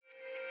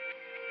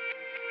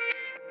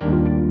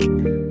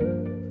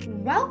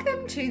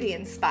Welcome to the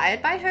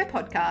Inspired by Her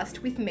podcast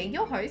with me,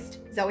 your host,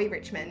 Zoe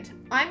Richmond.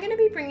 I'm going to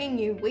be bringing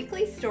you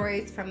weekly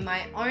stories from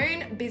my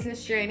own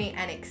business journey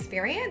and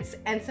experience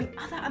and some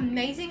other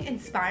amazing,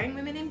 inspiring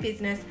women in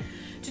business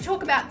to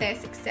talk about their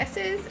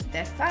successes,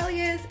 their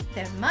failures,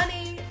 their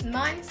money,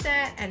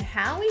 mindset, and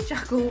how we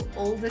juggle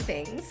all the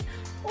things,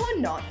 or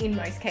not in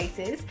most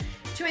cases,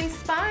 to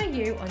inspire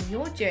you on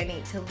your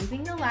journey to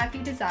living the life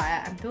you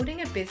desire and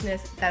building a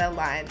business that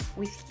aligns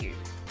with you.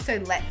 So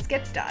let's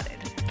get started.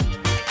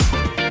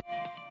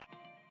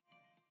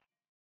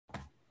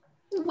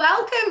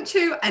 Welcome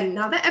to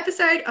another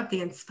episode of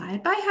the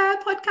Inspired by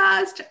Her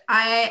podcast.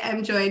 I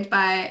am joined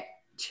by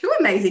two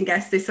amazing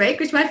guests this week,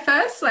 which is my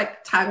first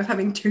time of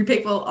having two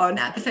people on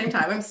at the same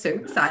time. I'm so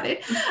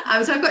excited. So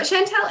I've got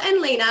Chantel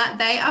and Lena.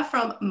 They are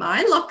from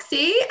My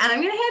Loxy, and I'm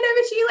going to hand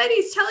over to you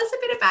ladies. Tell us a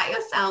bit about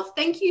yourself.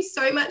 Thank you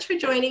so much for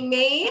joining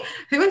me.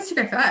 Who wants to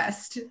go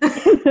first?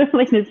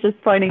 Lena's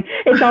just pointing.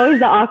 It's always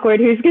the awkward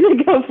who's going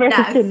to go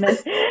first in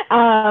this.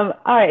 All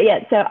right,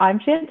 yeah. So I'm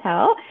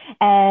Chantel,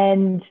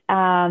 and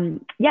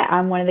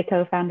I'm one of the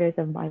co-founders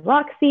of My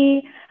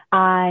Loxy.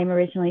 I'm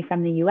originally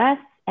from the US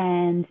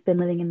and been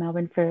living in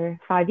Melbourne for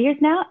 5 years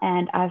now,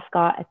 and I've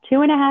got a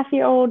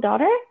 2.5-year-old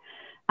daughter,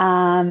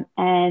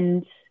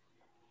 and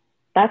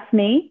that's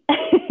me.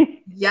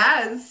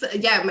 Yes,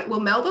 yeah. Well,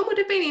 Melbourne would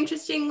have been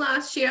interesting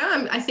last year.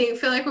 I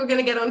feel like we're going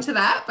to get onto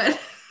that, but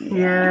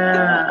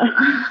yeah.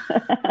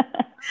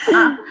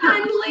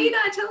 And Lena,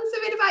 tell us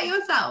a bit about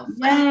yourself.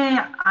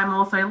 Yeah, I'm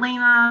also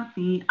Lena,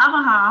 the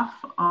other half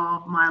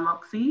of My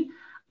Loxy.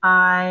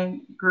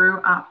 I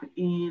grew up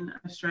in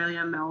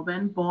Australia,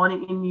 Melbourne, born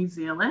in New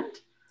Zealand,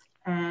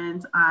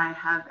 and I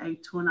have a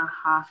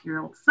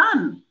 2.5-year-old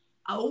son.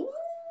 Oh,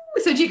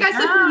 so do you guys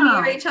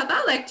live near each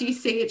other? Do you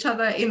see each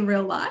other in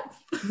real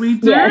life? We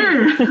do.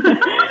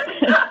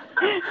 Yeah.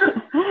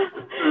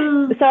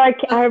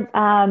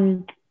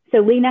 So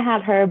Lena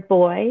had her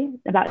boy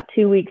about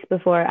 2 weeks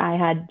before I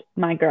had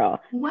my girl.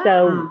 Wow.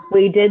 So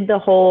we did the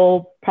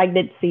whole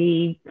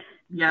pregnancy,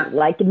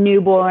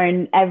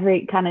 newborn,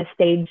 every kind of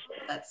stage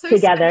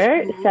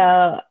together. Special.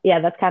 So yeah,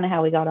 that's kind of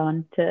how we got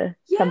on to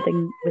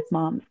something with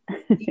moms.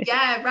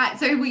 Yeah, right.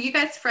 So were you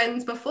guys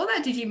friends before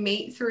that? Did you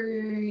meet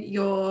through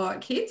your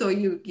kids, or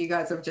you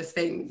guys have just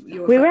been?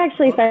 We were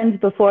actually friends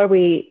before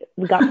we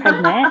got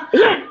pregnant.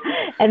 Yeah.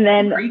 And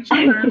then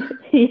pre-children,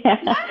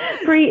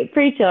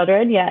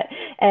 yeah.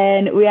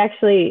 And we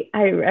actually,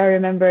 I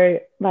remember,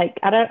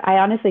 I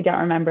honestly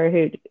don't remember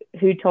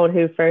who told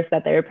who first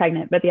that they were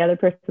pregnant, but the other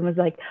person was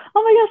like,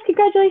 "Oh my gosh,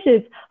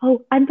 congratulations!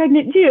 Oh, I'm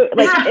pregnant too!"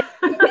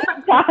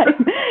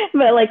 Time.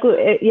 But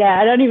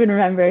I don't even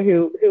remember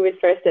who was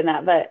first in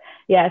that. But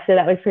yeah, so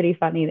that was pretty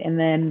funny. And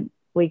then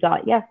we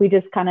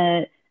just kind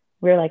of,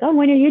 we were like, "Oh,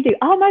 when are you due?"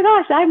 "Oh my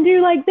gosh, I'm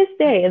due this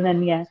day." And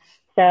then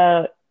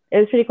so it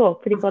was pretty cool.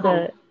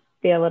 To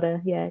be able to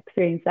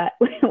experience that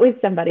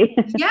with somebody.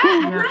 And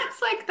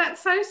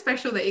that's so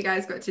special that you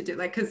guys got to do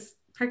because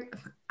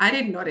I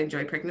did not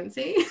enjoy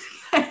pregnancy.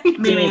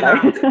 Me neither.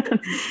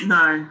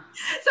 No.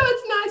 So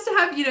it's nice to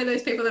have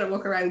those people that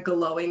walk around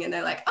glowing and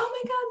they're like, "Oh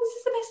my god, this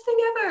is the best thing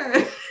ever."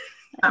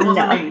 That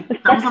wasn't me.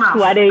 That wasn't us.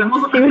 Sweating.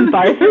 She was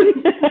barfing.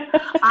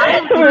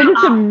 I was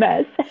just a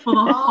mess. For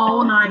the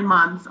whole 9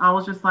 months, I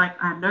was just I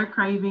had no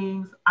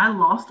cravings. I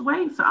lost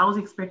weight, so I was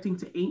expecting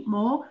to eat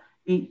more.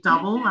 Eat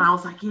double, and I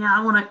was like,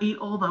 I want to eat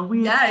all the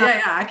weird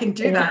stuff. I can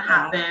do that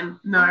now. Then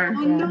no,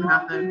 didn't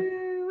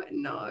happen.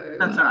 No,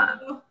 that's all right.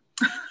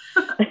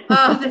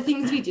 Oh, the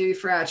things we do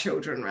for our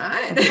children,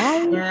 right?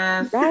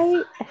 Yes.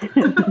 Right.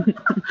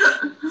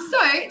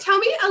 So tell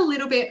me a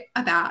little bit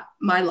about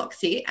My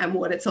Loxy and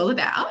what it's all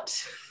about.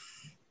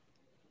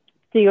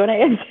 Do you want to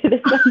answer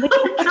this one?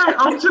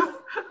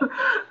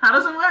 How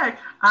does it work?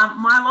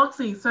 My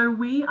Loxy. So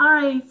we are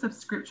a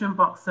subscription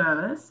box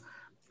service,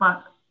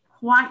 but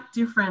quite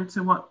different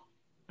to what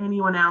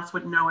anyone else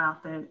would know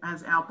out there,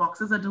 as our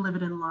boxes are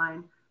delivered in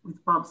line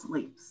with Bub's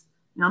Leaps.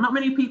 Now, not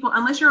many people,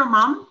 unless you're a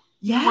mum,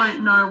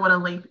 won't know what a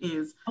leap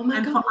is. Oh my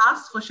God. For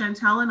us, for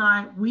Chantel and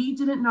I, we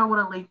didn't know what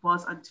a leap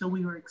was until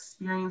we were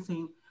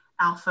experiencing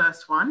our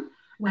first one.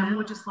 Wow. And we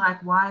were just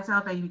like, why is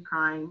our baby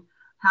crying?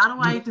 How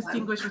do I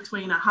distinguish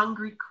between a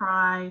hungry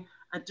cry,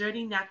 a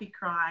dirty nappy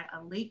cry,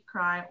 a leak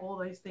cry, all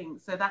those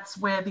things? So that's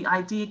where the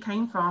idea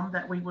came from,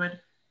 that we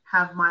would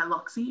have My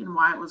Loxy and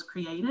why it was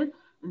created.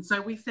 And so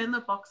we send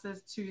the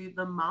boxes to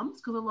the mums,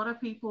 because a lot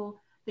of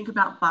people think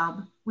about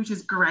Bub, which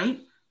is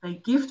great. They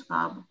gift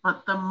Bub,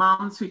 but the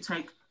mums who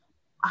take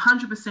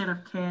 100%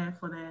 of care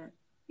for their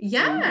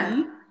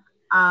baby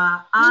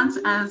aren't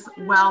as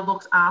well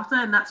looked after,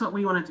 and that's what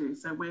we want to do.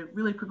 So we're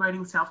really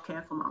promoting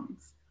self-care for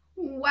mums.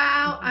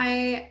 Wow,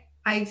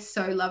 I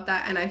so love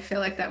that, and I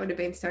feel like that would have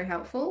been so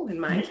helpful when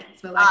my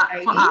kids were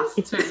babies. For us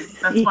too.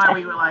 That's why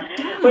we were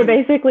we're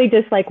basically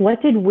just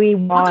what did we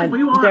want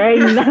during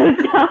those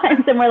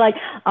times? And we're like,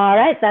 all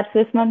right, that's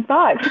this month's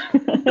box.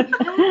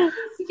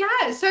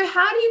 Yeah. So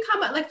how do you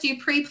come up? Do you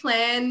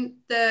pre-plan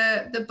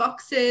the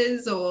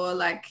boxes, or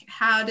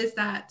how does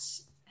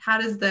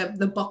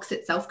the box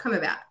itself come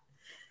about?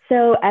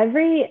 So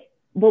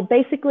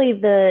basically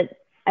the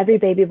every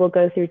baby will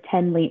go through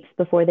 10 leaps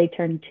before they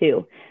turn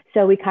 2.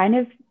 So we kind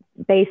of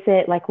base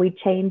it like we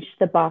change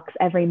the box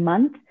every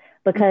month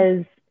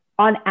because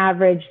on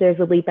average, there's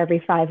a leap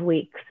every 5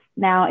 weeks.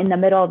 Now in the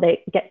middle,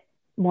 they get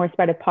more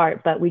spread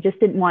apart, but we just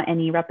didn't want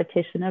any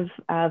repetition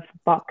of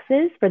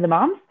boxes for the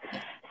moms.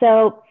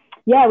 So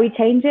yeah, we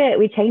change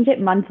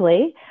it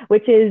monthly,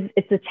 which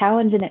it's a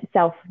challenge in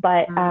itself,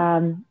 but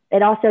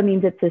it also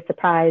means it's a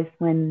surprise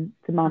when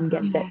the mom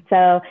gets it.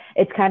 So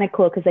it's kind of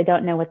cool because they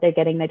don't know what they're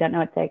getting. They don't know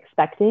what they're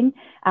expecting.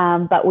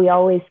 But we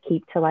always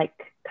keep to like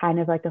kind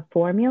of like a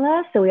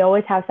formula. So we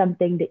always have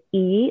something to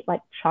eat,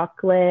 like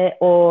chocolate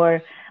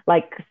or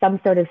like some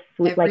sort of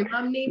sweet. Every like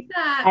mom needs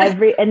that.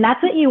 and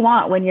that's what you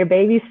want when your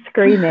baby's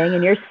screaming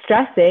and you're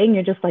stressing.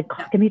 You're just like,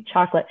 oh, give me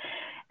chocolate.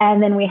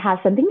 And then we have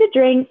something to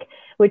drink,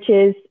 which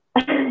has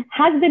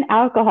been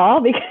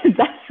alcohol, because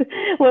that's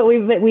what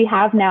we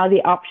have now,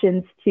 the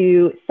options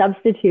to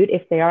substitute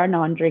if they are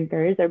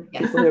non-drinkers or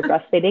people who are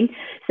breastfeeding.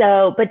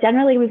 So, but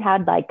generally we've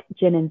had like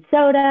gin and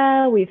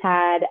soda, we've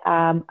had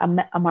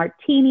a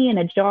martini in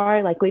a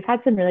jar, like we've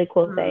had some really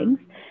cool things.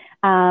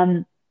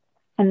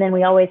 And then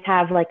we always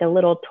have like a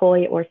little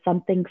toy or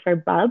something for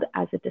Bub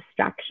as a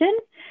distraction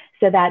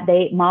so that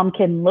mom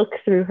can look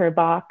through her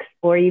box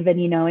or even,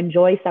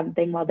 enjoy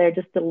something while they're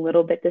just a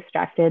little bit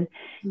distracted.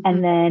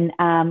 And then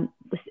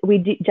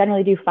we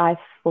generally do 5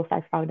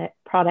 full-size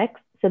products.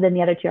 So then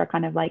the other 2 are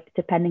kind of like,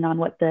 depending on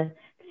what the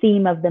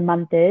theme of the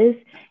month is,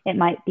 it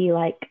might be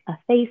like a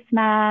face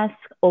mask,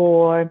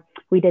 or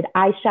we did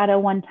eyeshadow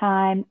one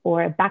time,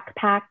 or a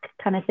backpack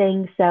kind of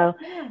thing. So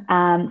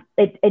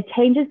it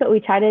changes, but we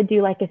try to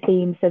do like a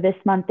theme. So this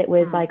month it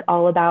was like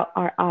all about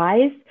our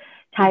eyes.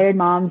 Tired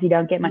moms, you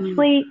don't get much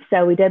sleep.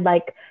 So we did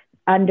like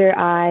under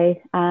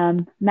eye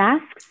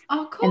masks.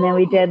 Oh, cool. And then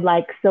we did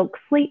like silk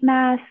sleep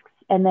masks.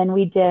 And then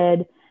we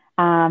did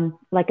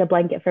like a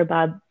blanket for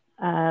Bub,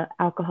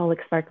 alcoholic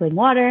sparkling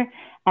water.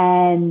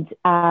 And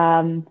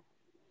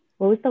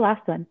what was the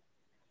last one?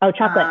 Oh,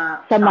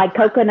 chocolate. Some like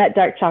coconut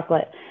dark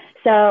chocolate.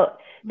 So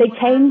they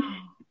change,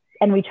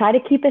 and we try to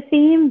keep a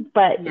theme,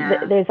 but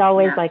there's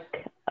always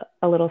like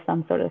a little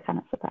some sort of kind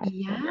of surprise.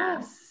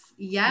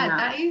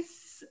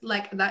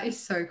 That is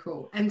so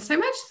cool, and so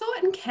much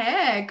thought and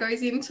care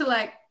goes into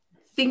like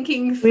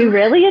thinking through. We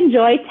really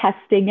enjoy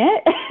testing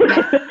it. So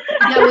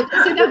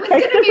that was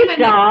going to be my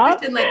next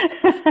question. Like,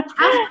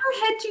 how far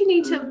ahead do you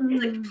need to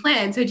like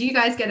plan? So do you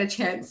guys get a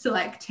chance to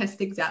like test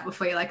things out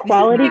before you're like,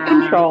 quality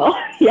control?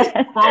 Yes,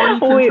 quality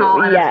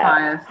control at its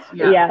highest.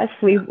 Yes,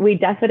 we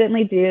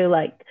definitely do.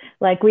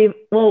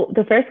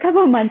 The first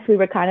couple of months we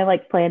were kind of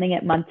like planning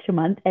it month to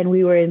month, and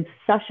we were in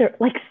such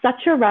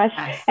a rush,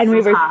 and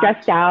we were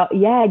stressed out.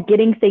 Yeah,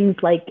 getting things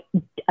like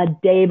a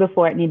day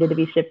before it needed to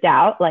be shipped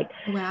out, like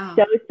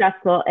so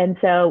stressful. And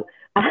so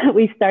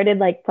we started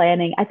like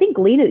planning. I think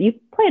Lena, you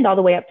planned all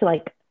the way up to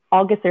like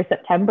August or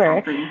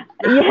September.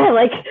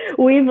 Like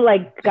we've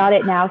like got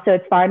it now, so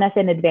it's far enough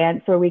in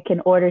advance where we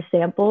can order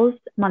samples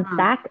months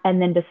back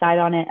and then decide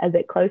on it a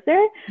bit closer.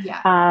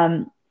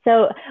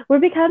 So we're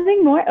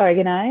becoming more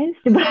organized,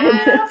 but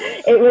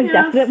it was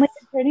definitely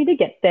a journey to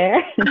get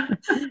there.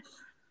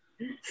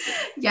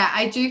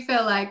 I do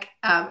feel like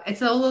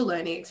it's all a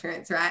learning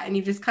experience, right? And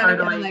you just kind of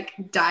got to like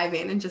dive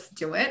in and just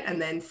do it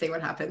and then see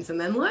what happens and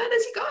then learn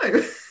as you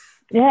go.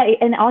 Yeah,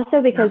 and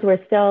also because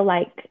we're still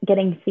like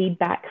getting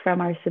feedback from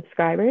our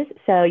subscribers.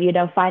 So,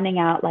 finding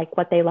out like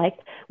what they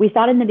liked. We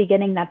thought in the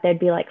beginning that there'd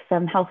be like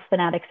some health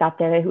fanatics out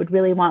there who would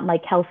really want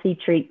like healthy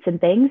treats and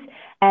things.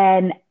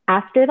 And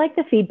after like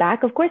the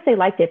feedback, of course they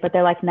liked it, but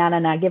they're like, no,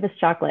 give us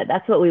chocolate.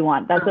 That's what we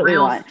want. That's what we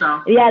want.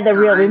 Stuff. Yeah,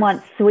 we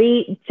want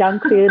sweet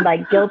junk food,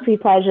 like guilty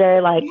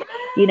pleasure, like,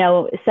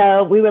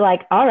 so we were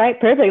like, all right,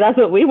 perfect. That's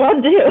what we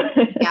want to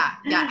do.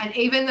 Yeah. And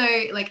even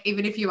though, like,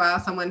 even if you are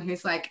someone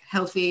who's like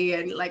healthy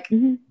and like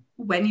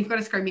when you've got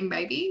a screaming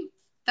baby,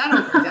 that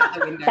all goes out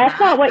the window. That's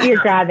not what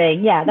you're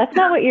grabbing. Yeah, that's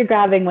not what you're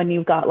grabbing when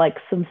you've got like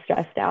some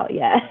stressed out.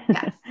 Yeah.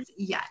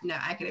 Yes. No,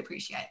 I can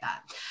appreciate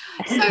that.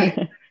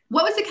 So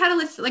what was the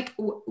catalyst? Like,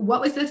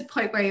 what was the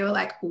point where you were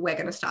like, we're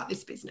going to start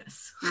this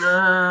business?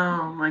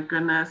 Oh, my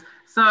goodness.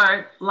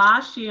 So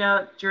last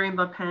year during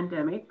the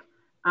pandemic,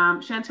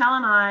 Chantel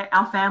and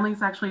our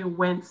families actually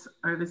went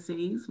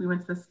overseas. We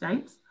went to the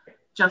States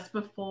just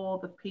before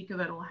the peak of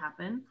it all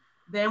happened.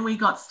 Then we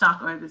got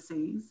stuck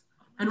overseas.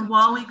 And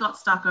while we got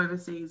stuck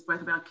overseas,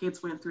 both of our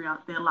kids went through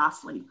their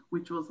last sleep,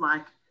 which was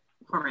like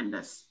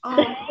horrendous.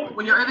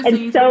 When you're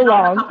overseas, so you're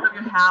long. not at the top of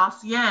your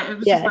house. Yeah, it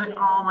was just like,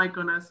 oh my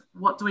goodness,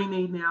 what do we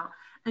need now?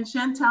 And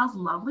Chantel's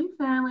lovely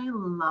family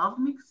love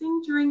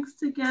mixing drinks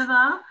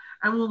together.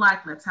 And we're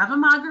like, let's have a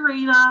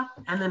margarita.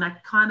 And then I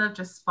kind of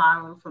just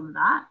spiraled from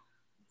that.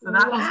 So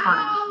that was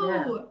funny.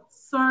 Yeah.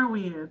 So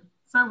weird.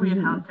 So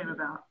weird how it came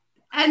about.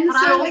 But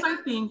I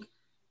also think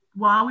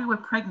while we were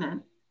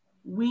pregnant,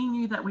 we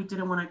knew that we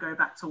didn't want to go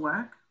back to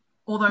work.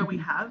 Although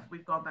we've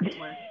gone back to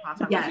work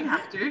part-time because we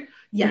have to.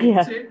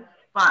 To.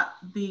 But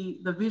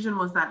the vision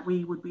was that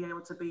we would be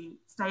able to be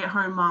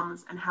stay-at-home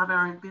mums and have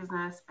our own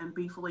business and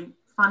be fully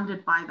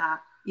funded by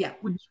that,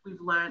 which we've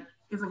learned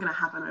isn't going to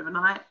happen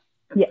overnight.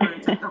 It's going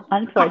to take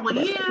a couple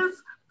of years,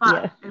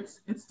 but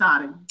it's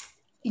starting.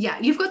 Yeah,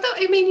 you've got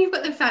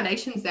the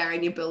foundations there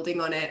and you're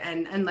building on it.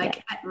 And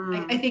like,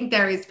 I think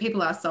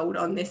people are sold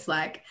on this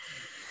like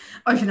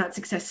overnight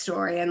success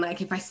story. And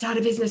like, if I start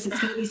a business, it's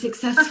going to be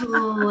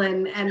successful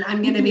and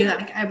I'm going to be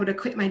like able to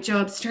quit my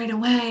job straight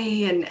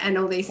away and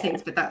all these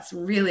things. But that's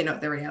really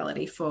not the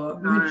reality for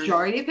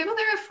majority of people.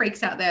 There are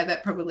freaks out there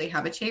that probably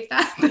have achieved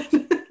that.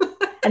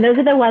 And those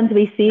are the ones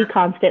we see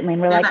constantly.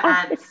 And we're like,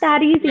 oh, it's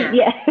that easy.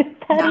 Yeah,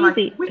 it's that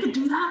easy. Like, we could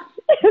do that.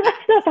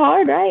 That's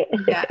hard, right?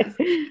 Yes.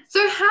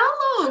 So how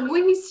long were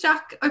you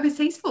stuck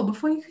overseas for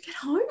before you could get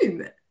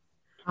home?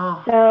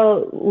 Oh.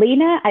 So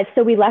Lena,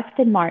 so we left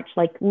in March,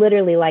 like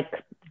literally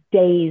like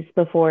days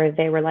before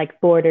they were like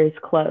borders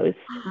closed.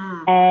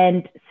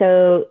 And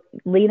so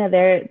Lena,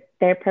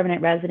 their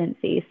permanent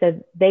residency,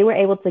 so they were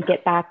able to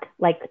get back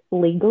like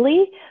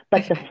legally,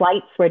 but the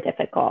flights were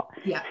difficult.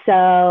 Yeah.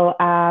 So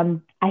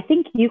I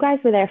think you guys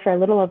were there for a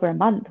little over a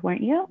month,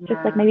 weren't you? Just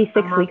like maybe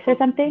 6 weeks or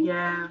something.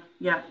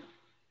 Yeah.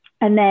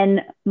 And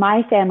then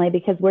my family,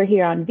 because we're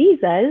here on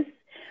visas,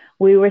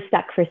 we were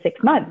stuck for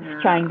 6 months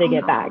trying to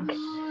get back.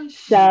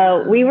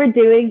 So we were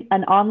doing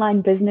an online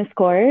business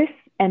course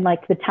and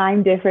like the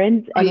time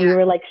difference. And we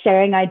were like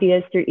sharing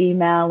ideas through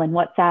email and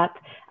WhatsApp.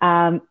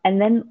 And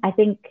then I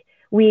think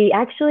we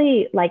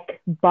actually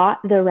like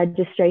bought the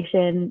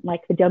registration,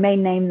 like the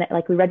domain name that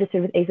like we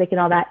registered with ASIC and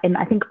all that in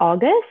I think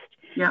August.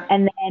 Yeah.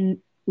 And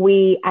then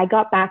I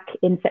got back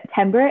in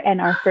September and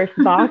our first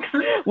box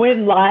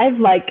went live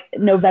like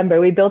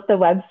November. We built the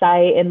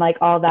website and like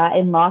all that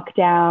in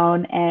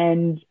lockdown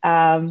and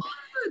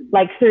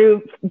like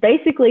through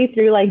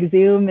like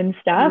Zoom and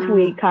stuff,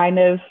 we kind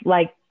of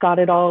like got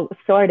it all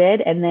sorted.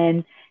 And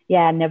then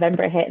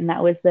November hit and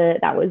that was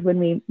when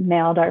we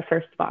mailed our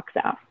first box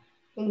out.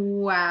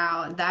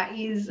 Wow, that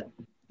is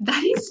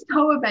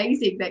so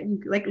amazing that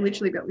you like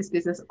literally built this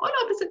business on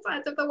opposite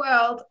sides of the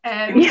world.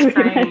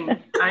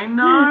 And I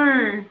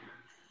know.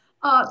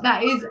 Oh,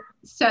 that is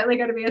certainly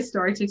going to be a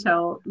story to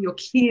tell your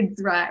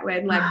kids, right?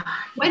 When my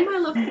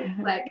love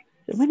like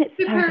when it's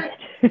super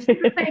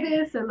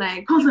famous and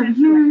like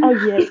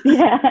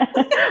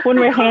when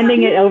we're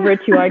handing it over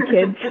to our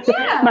kids,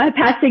 my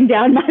passing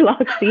down my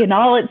Loxy and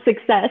all its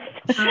success.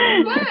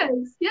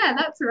 Yes,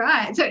 that's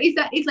right. So is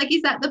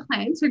that the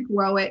plan to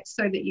grow it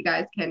so that you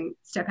guys can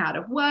step out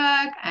of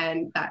work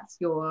and that's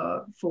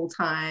your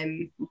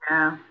full-time?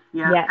 Yeah.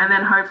 And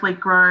then hopefully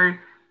grow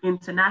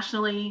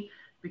internationally.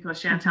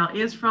 Because Chantel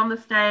is from the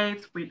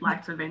States, we'd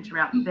like to venture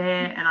out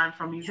there, and I'm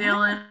from New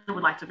Zealand.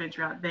 We'd like to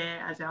venture out there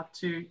as our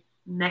two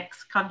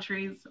next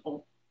countries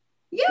or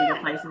bigger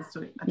places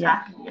to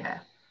attack. Yeah.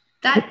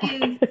 That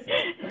is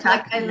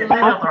attack. I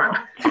love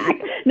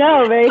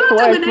no, very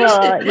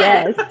forceful.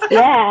 Yes.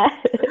 Yeah.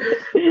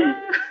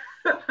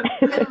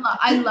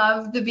 I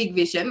love the big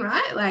vision,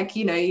 right? Like,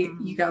 you know,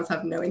 you girls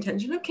have no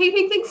intention of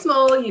keeping things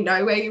small, you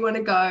know where you want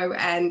to go.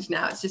 And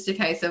now it's just a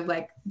case of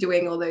like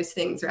doing all those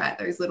things, right?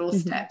 Those little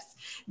steps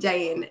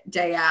day in,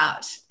 day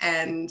out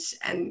and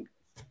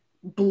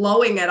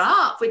blowing it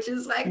up, which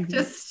is like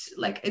just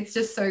like, it's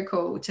just so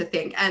cool to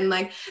think. And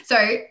like,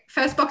 so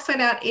first box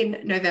went out in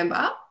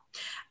November.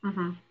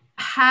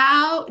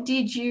 How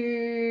did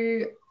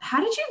you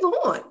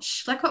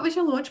launch? Like, what was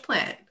your launch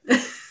plan?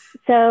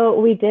 So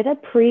we did a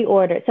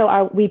pre-order.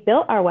 So we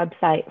built our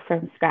website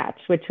from scratch,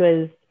 which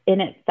was in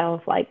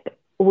itself like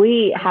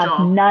we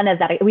have none of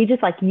that. We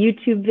just like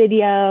YouTube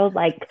video,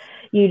 like,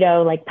 you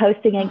know, like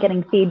posting it,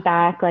 getting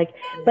feedback, like,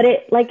 but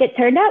it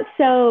turned out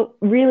so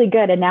really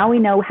good. And now we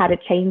know how to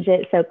change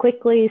it so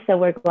quickly. So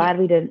we're glad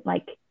we didn't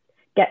like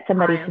get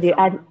somebody to do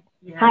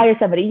hire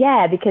somebody.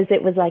 Yeah. Because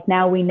it was like,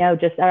 now we know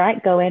just, all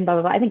right, go in, blah,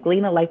 blah, blah. I think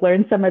Lena like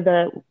learned some of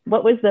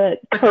what was the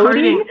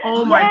coding?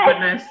 Oh my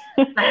goodness.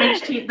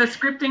 The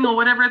scripting or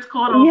whatever it's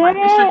called. I was like,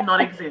 this should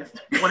not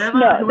exist. Whatever.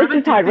 No, this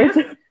is hard. We're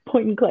just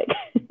point and click.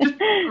 Just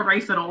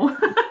erase it all.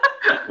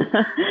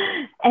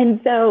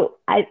 And so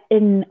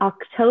in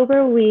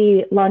October,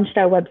 we launched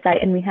our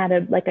website and we had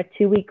a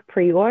 2-week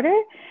pre-order.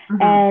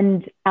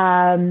 And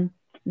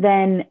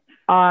then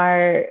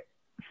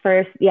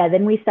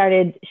then we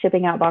started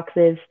shipping out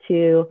boxes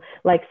to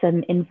like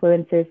some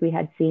influencers we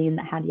had seen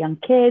that had young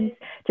kids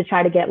to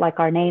try to get like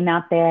our name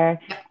out there.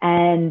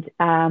 And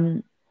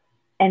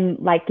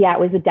like, it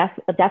was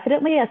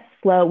definitely a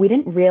slow, we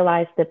didn't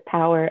realize the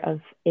power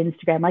of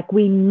Instagram. Like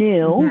we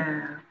knew,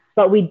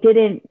 but we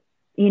didn't,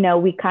 you know,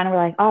 we kind of were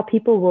like, oh,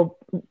 people will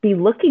be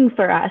looking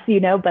for us, you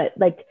know, but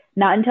like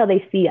not until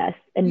they see us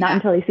and not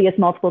until they see us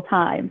multiple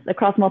times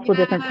across multiple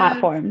different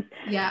platforms.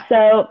 Yeah.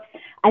 So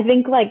I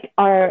think like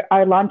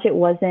our launch, it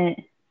wasn't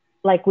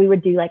like we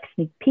would do like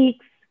sneak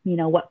peeks, you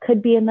know, what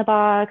could be in the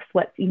box,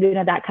 what, you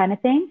know, that kind of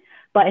thing.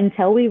 But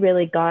until we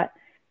really got,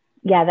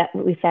 that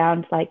we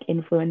found like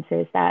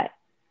influencers that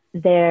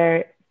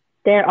their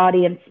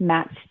audience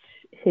matched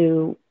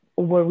who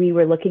we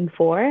were looking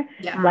for.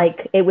 Yeah.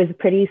 Like it was a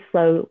pretty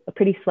slow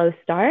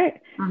start.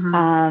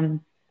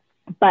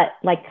 But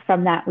like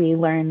from that, we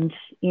learned,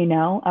 you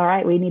know, all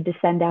right, we need to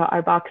send out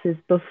our boxes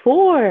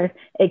before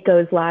it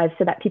goes live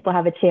so that people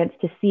have a chance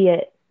to see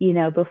it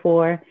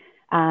before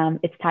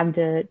it's time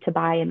to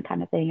buy and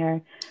kind of thing.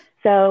 Or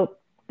so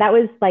that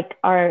was like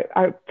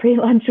our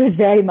pre-lunch was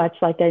very much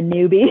like a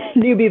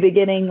newbie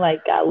beginning,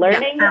 like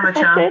learning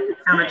amateur.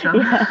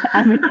 Yeah,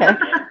 amateur.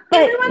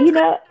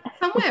 But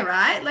somewhere,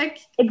 right? Like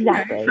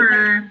exactly.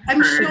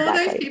 I'm sure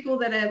those people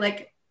that are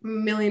like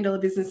 $1 million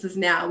businesses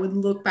now would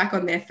look back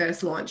on their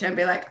first launch and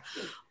be like,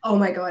 oh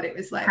my God, it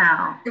was like,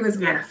 it was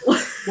wonderful.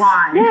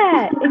 Why?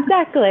 Yeah,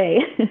 exactly.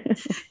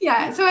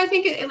 Yeah. So I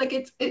think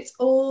it's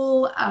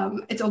all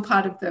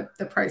part of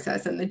the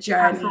process and the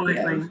journey.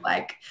 Absolutely. Of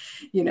like,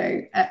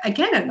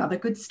 again, another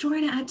good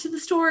story to add to the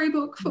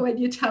storybook for when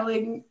you're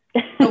telling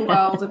the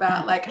world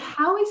about like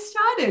how we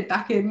started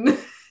back in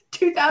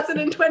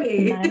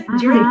 2020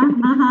 during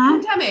the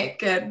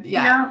pandemic, and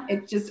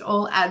it just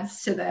all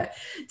adds to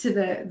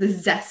the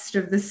zest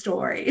of the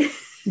story.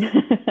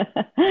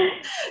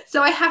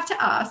 So I have to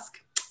ask,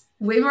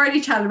 we've already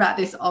chatted about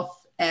this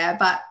off air,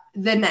 but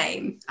the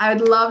name, I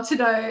would love to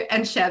know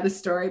and share the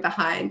story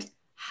behind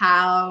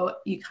how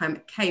you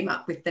came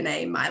up with the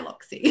name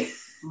MyLoxy.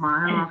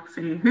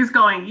 MyLoxy. Who's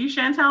going? You,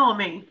 Chantel, or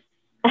me?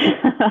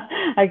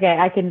 Okay,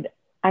 I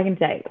can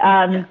say.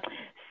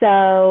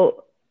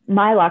 So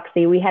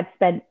MyLoxy, we had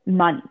spent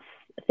months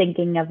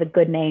thinking of a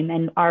good name,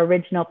 and our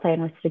original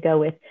plan was to go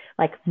with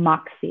like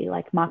Moxie,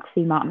 like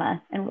Moxie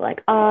Mama, and we're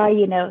like,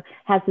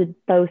 has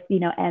both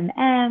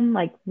MM,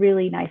 like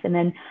really nice, and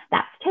then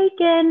that's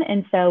taken,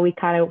 and so we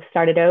kind of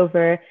started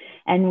over,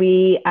 and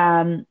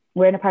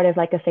we're in a part of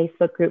like a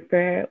Facebook group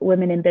for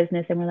women in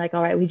business, and we're like,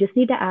 all right, we just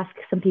need to ask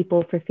some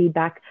people for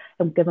feedback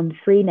and give them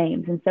 3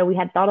 names. And so we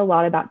had thought a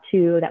lot about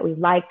 2 that we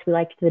liked. We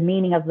liked the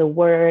meaning of the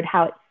word,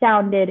 how it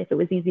sounded, if it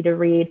was easy to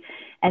read.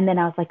 And then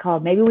I was like, oh,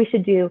 maybe we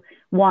should do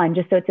 1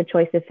 just so it's a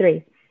choice of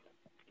 3.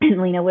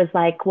 And Lena was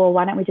like, well,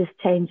 why don't we just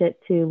change it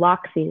to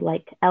Loxy,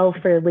 like L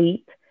for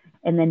leap,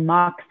 and then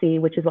Moxie,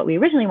 which is what we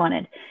originally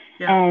wanted.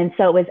 Yeah. And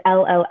so it was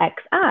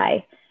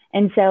LOXI.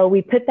 And so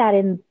we put that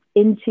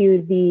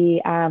into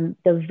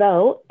the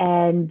vote,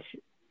 and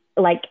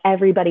like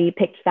everybody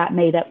picked that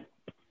made up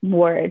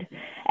word,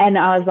 and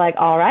I was like,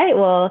 all right,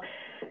 well,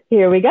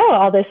 here we go,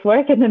 all this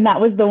work. And then that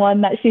was the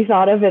one that she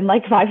thought of in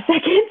like 5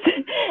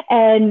 seconds.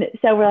 And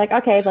so we're like,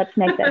 okay, let's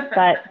make this.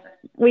 But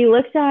we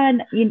looked on,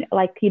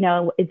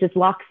 does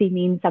Loxy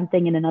mean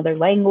something in another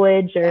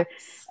language or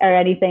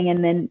anything?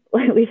 And then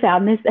we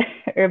found this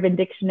Urban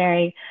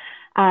Dictionary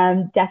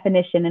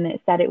definition, and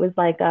it said it was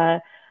like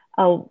a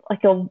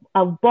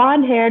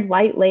blonde-haired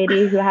white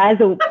lady who has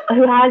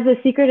a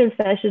secret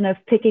obsession of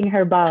picking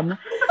her bum.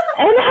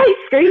 And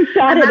I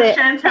screenshotted it.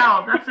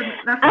 Chantel. That's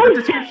the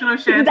description of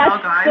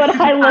Chantel, guys. That's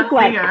what I look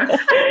like.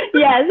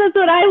 Yes, that's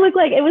what I look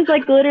like. It was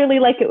like literally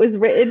like it was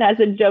written as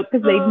a joke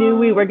because they knew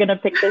we were gonna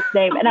pick this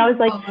name. And I was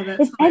like,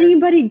 if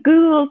anybody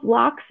Googles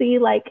Loxy,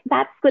 like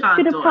that's what's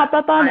gonna pop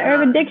up on the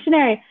Urban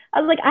Dictionary.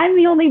 I was like, I'm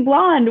the only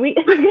blonde. We're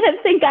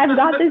gonna think I've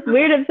got this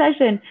weird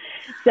obsession.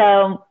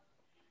 So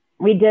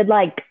we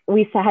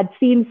had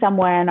seen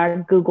somewhere in our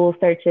Google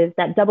searches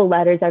that double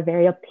letters are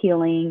very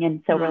appealing.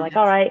 And so we're like,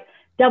 all right,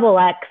 double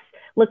X,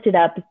 looked it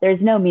up. There's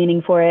no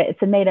meaning for it.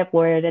 It's a made up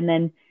word. And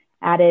then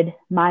added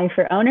my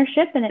for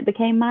ownership, and it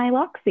became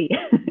MyLoxy.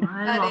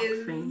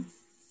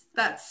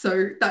 That's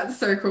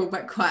so cool,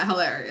 but quite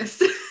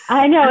hilarious.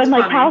 I know. That's and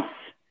like funny. How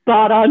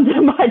spot on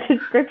to my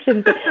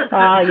description.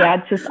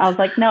 I was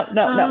like, no,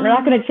 we're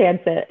not going to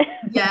chance it.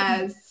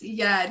 Yes.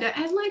 Yeah. No,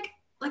 and like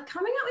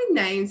coming up with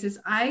names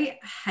I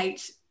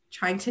hate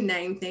trying to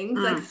name things.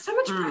 Like so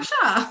much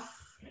pressure.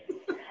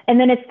 And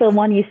then it's the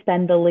one you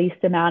spend the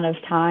least amount of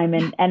time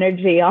and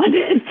energy on.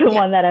 It's the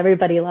one that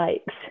everybody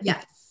likes.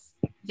 Yes.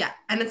 Yeah.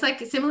 And it's like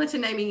similar to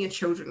naming your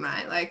children,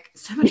 right? Like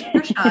so much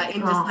pressure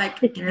in just like,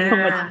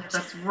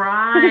 that's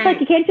right. It's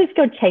like you can't just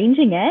go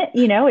changing it,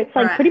 it's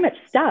like pretty much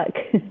stuck.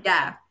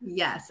 Yeah.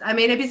 Yes. I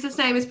mean, a business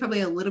name is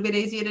probably a little bit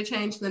easier to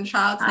change than a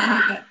child's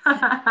name, but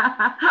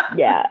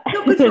yeah.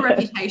 Not good for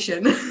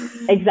reputation.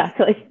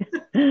 Exactly.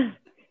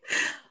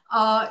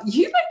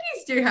 You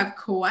ladies do have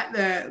you've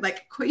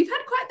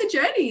had quite the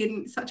journey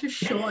in such a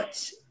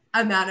short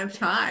amount of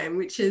time,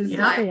 which is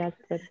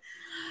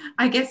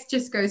I guess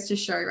just goes to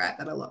show, right,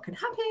 that a lot can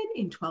happen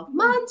in 12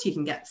 months. You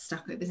can get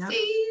stuck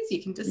overseas.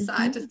 You can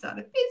decide to start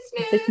a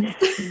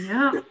business.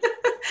 Yeah.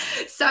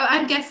 So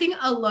I'm guessing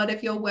a lot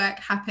of your work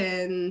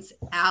happens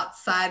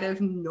outside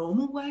of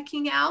normal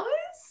working hours.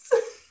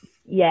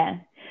 Yeah.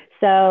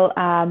 So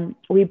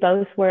we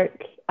both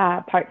work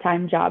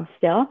part-time jobs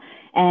still.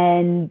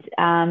 And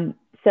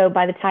so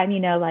by the time,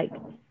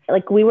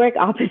 like we work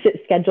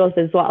opposite schedules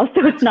as well.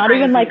 So it's not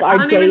even like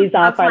our days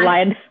off are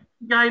lined.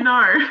 Yeah, I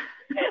know.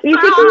 We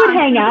think we would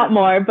hang out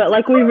more, but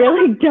like we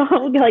really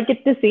don't like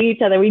get to see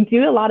each other. We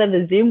do a lot of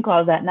the Zoom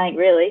calls at night,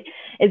 really,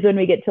 is when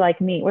we get to like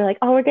meet. We're like,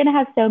 oh, we're gonna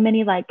have so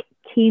many like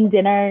team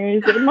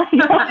dinners and like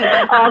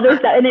all this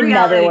stuff. And in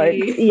other words,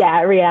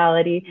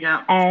 reality.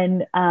 Yeah.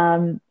 And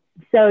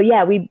so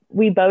yeah,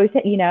 we both,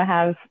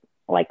 have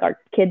like our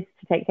kids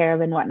to take care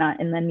of and whatnot.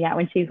 And then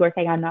when she's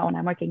working, I'm not. When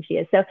I'm working, she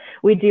is. So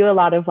we do a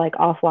lot of like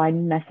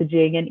offline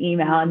messaging and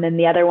email, and then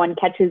the other one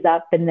catches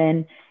up, and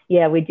then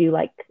yeah, we do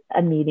like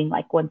a meeting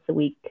like once a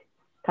week,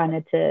 kind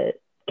of to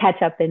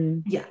catch up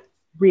in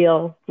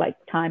real like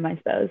time, I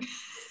suppose.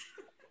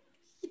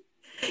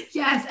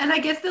 Yes, and I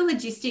guess the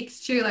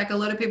logistics too, like a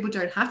lot of people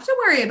don't have to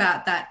worry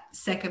about that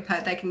second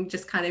part. They can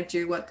just kind of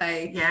do what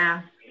they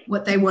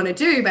want to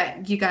do,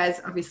 but you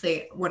guys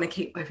obviously want to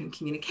keep open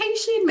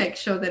communication, make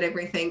sure that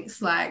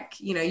everything's like,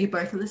 you know, you're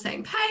both on the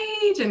same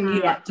page and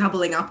you're not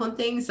doubling up on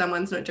things.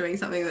 Someone's not doing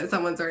something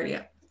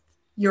that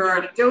you're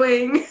already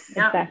doing.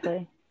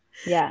 Exactly.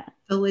 Yeah.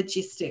 The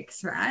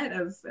logistics, right,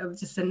 of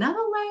just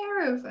another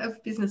layer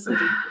of business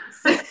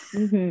logistics.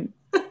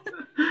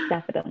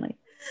 Definitely.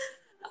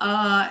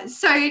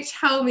 So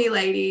tell me,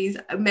 ladies,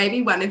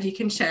 maybe one of you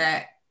can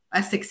share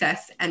a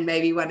success and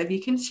maybe one of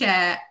you can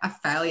share a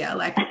failure,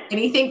 like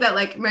anything that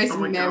like most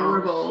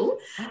memorable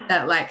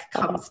that like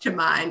comes to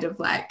mind of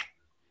like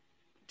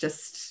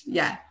just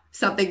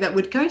something that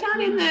would go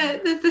down in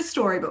the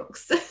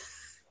storybooks.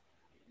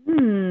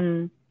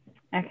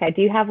 Okay,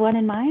 do you have one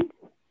in mind?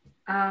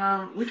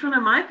 Which one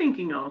am I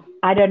thinking of?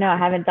 I don't know, I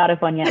haven't thought of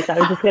one yet, so I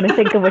was just going to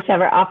think of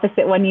whichever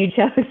opposite one you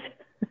chose.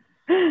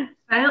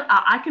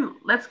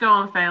 Let's go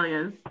on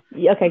failures.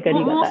 Okay, good.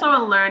 Well, also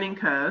a learning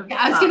curve. Yeah,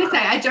 I was going to say,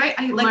 I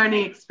like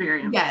learning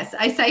experience. Yes,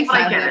 I say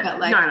failure, but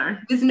like, no.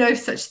 There's no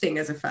such thing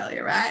as a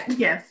failure, right?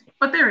 Yes,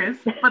 but there is.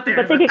 But they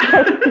get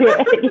close to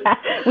it. Yeah,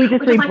 we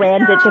just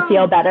rebrand it to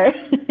feel better.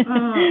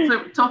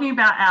 So talking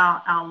about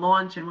our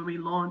launch, and when we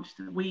launched,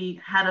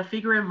 we had a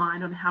figure in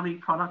mind on how many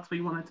products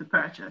we wanted to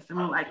purchase, and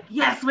we're like,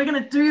 yes, we're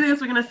going to do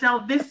this. We're going to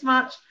sell this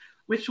much,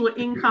 which will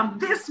income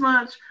this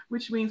much,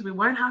 which means we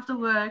won't have to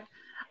work.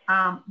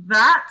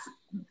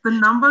 The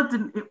number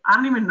I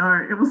don't even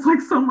know. It was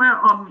like somewhere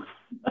on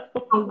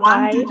the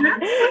one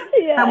digits,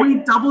 and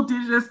we double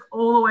digits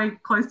all the way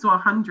close to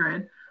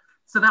 100.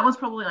 So that was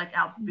probably like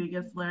our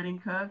biggest learning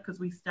curve, because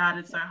we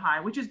started so high,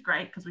 which is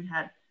great because we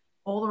had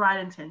all the right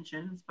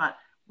intentions, but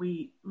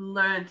we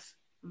learned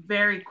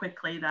very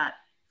quickly that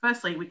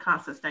firstly, we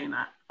can't sustain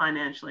that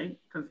financially,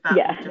 because that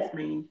would just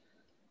mean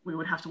we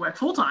would have to work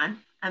full time.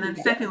 And then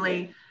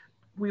secondly,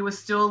 we were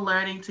still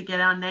learning to get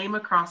our name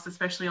across,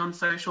 especially on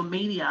social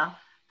media,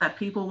 that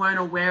people weren't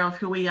aware of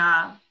who we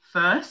are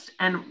first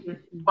and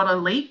what are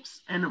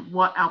Leaps and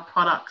what our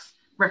products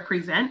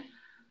represent.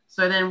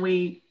 So then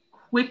we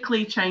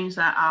quickly changed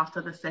that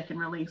after the second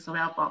release of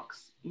our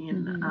box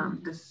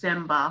in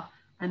December,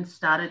 and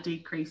started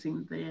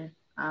decreasing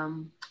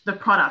the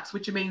products,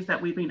 which means that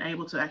we've been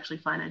able to actually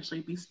financially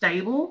be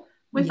stable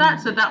with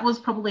that. So that was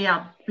probably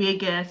our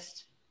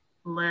biggest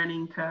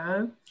learning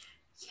curve.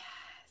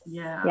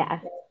 Yeah,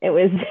 it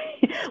was.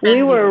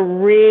 We were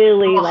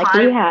really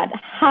we had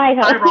high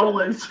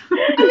rollers.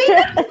 I mean,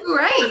 that's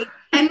great.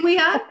 And we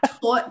are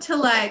taught to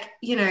like,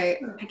 you know,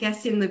 I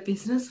guess in the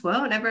business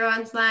world,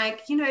 everyone's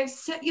like, you know,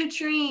 set your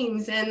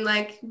dreams and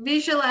like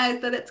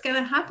visualize that it's going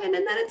to happen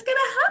and that it's going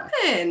to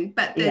happen.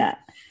 But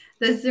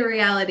there's the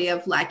reality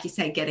of, like you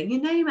say, getting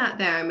your name out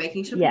there and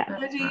making sure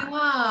people know who you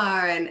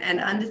are, and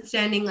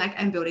understanding like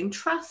and building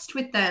trust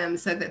with them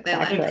so that they're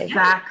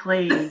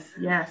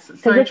yes.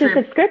 Because it's a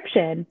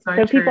subscription.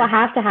 So people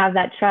have to have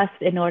that trust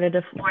in order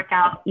to fork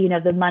out, you know,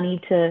 the money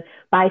to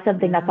buy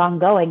something that's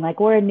ongoing. Like,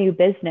 we're a new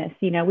business,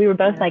 you know, we were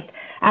both like,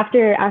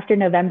 after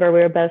November, we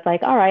were both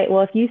like, all right,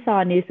 well, if you saw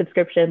a new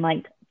subscription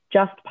like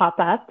just pop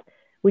up,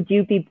 would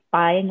you be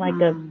buying like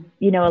a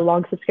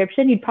long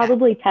subscription? You'd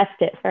probably test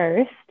it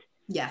first.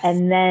 Yes.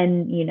 And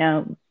then, you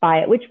know, buy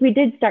it, which we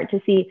did start to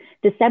see.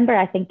 December,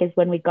 I think, is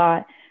when we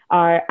got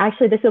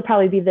actually, this will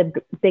probably be the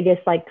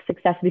biggest like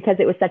success, because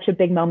it was such a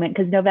big moment,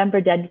 because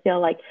November did feel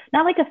like,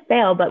 not like a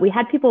fail, but we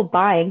had people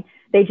buying,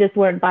 they just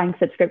weren't buying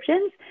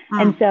subscriptions.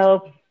 And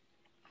so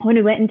when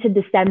we went into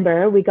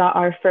December, we got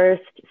our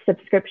first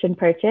subscription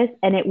purchase,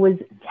 and it was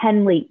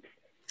 10 Leaps,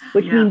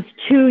 which means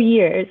 2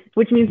 years,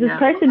 which means this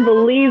person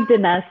believed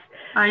in us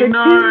for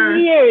 2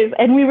 years,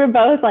 and we were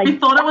both like, we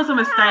thought it was a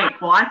mistake.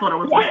 Well, I thought it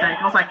was a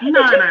mistake. I was like,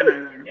 no,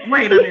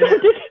 wait a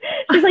minute.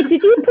 She's like,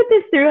 did you put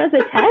this through as a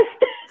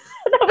test?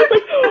 And I was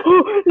like,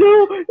 oh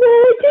no,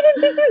 I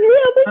didn't. This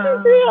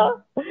is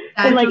real.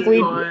 And like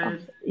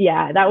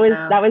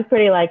that was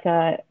pretty like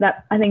that.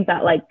 I think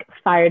that like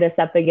fired us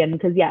up again,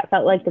 because it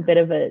felt like a bit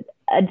of a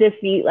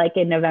defeat. Like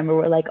in November,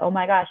 we're like, oh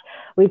my gosh,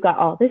 we've got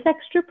all this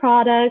extra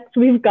product,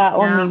 we've got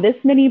only this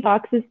many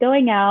boxes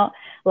going out,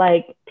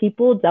 like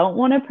people don't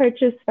want to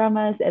purchase from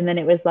us. And then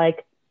it was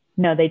like,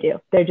 no, they do.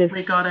 They're just,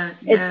 we got it.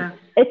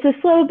 It's a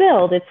slow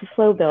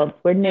build.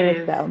 We're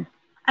new, so.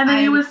 And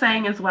then you were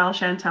saying as well,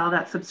 Chantel,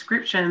 that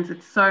subscriptions,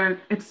 it's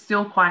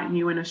still quite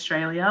new in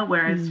Australia,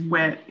 whereas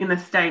where in the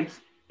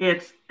States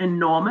it's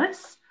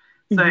enormous.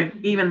 So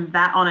even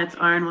that on its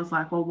own was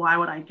like, well, why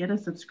would I get a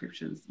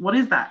subscription? What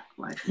is that?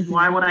 Like,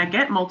 why would I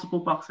get multiple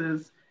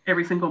boxes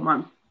every single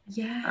month?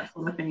 Yeah. That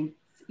sort of thing.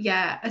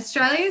 Yeah.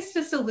 Australia is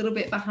just a little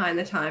bit behind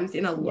the times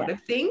in a lot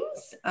of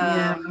things.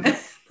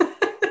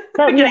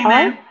 But we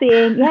are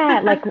seeing,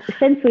 like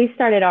since we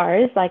started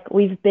ours, like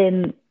we've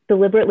been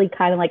deliberately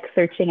kind of like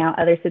searching out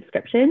other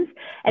subscriptions,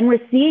 and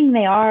we're seeing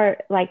they are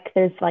like,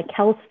 there's like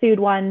health food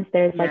ones,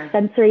 there's like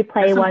sensory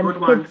play ones,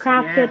 kids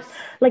craft kits,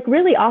 like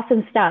really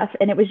awesome stuff.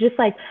 And it was just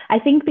like, I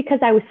think because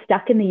I was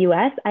stuck in the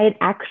US, I had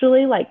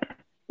actually like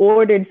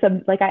ordered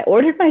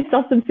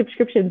myself some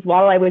subscriptions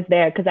while I was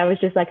there, because I was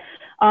just like,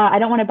 I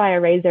don't want to buy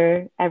a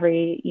razor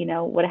every,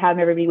 what I have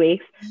every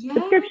week's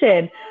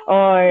subscription,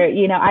 or,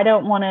 I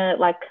don't want to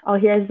like, oh,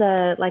 here's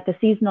a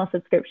seasonal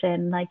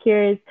subscription. Like,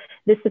 here's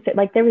this,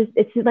 like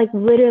it's like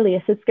literally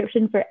a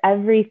subscription for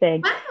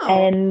everything. Wow.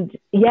 And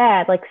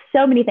like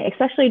so many things,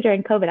 especially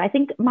during COVID. I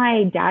think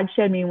my dad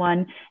showed me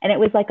one, and it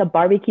was like a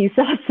barbecue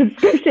sauce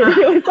subscription.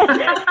 It was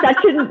like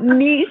such a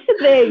niche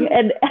thing.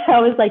 And I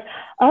was like,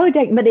 oh,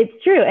 dang, but it's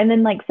true. And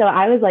then like, so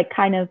I was like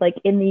kind of like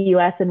in the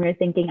US, and we were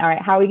thinking, all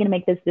right, how are we going to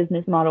make this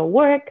business model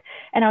work?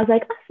 And I was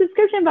like,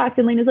 subscription box.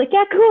 And Lena's like,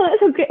 yeah, cool.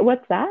 That's okay.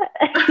 What's that?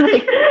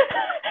 Like,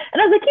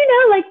 and I was like,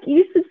 like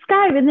you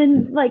subscribe and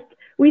then like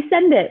we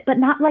send it, but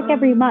not like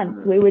every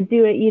month. We would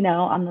do it,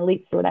 on the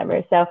Leaps or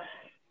whatever. So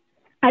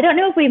I don't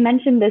know if we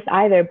mentioned this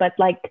either, but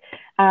like,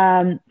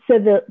 so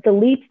the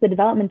Leaps, the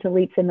developmental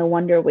Leaps in the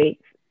Wonder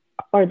Weeks,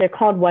 or they're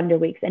called Wonder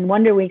Weeks, and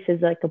Wonder Weeks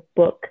is like a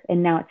book,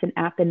 and now it's an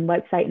app and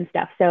website and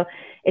stuff. So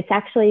it's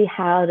actually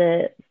how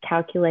to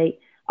calculate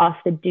off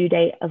the due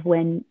date of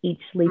when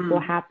each leap will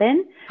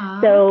happen.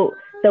 So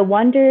the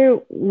Wonder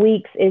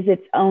Weeks is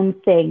its own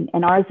thing,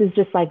 and ours is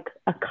just like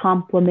a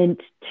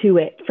complement to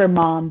it for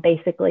mom,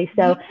 basically.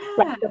 So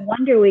like the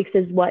Wonder Weeks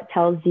is what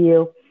tells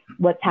you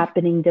what's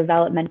happening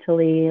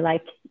developmentally,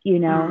 like,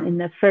 in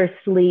the first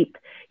leap,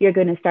 you're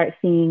going to start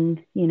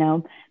seeing,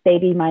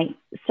 baby might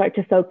start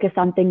to focus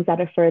on things that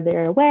are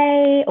further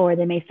away, or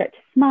they may start to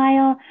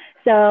smile.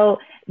 So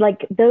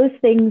like those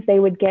things they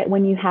would get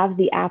when you have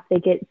the app, they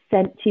get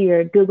sent to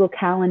your Google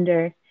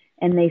Calendar,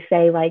 and they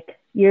say like,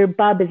 your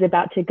bub is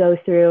about to go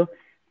through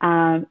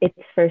its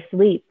first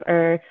leap,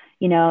 or,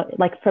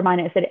 like for mine,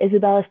 it said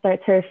Isabella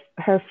starts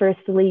her first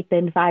leap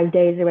in 5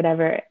 days or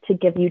whatever, to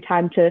give you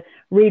time to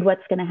read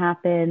what's going to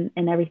happen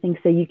and everything.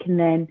 So you can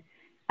then,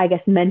 I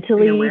guess,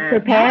 mentally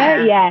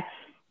prepare. Yeah.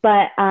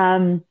 But,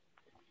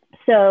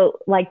 so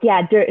like,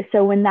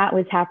 so when that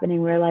was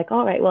happening, we were like,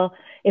 all right, well,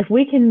 if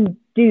we can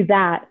do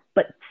that,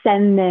 but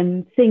send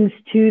them things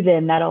to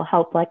them, that'll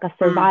help, like a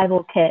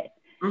survival kit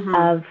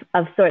of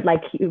sort,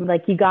 like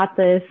you got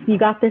this,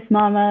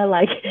 mama,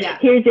 like,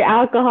 here's your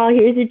alcohol,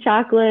 here's your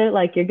chocolate,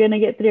 like you're going to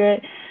get through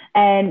it.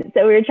 And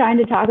so we were trying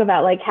to talk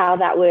about like how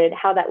that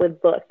would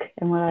look.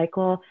 And we're like,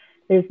 well,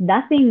 there's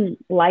nothing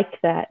like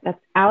that's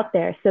out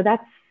there. So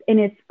that's in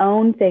its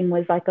own thing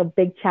was like a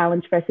big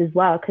challenge for us as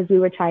well, because we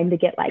were trying to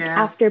get like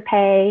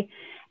Afterpay,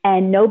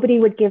 and nobody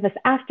would give us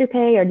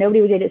Afterpay, or nobody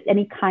would give us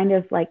any kind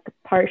of like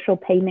partial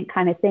payment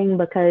kind of thing,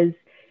 because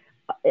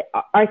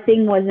our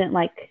thing wasn't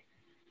like,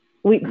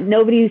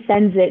 nobody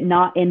sends it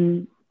not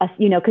in us,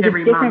 because it's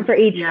different month for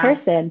each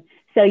person.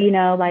 So,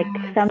 like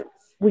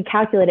we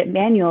calculate it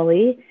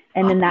manually,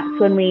 and then that's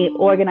when we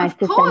organize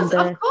to send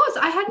Of course,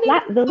 I hadn't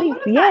even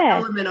thought of that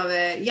element of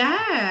it.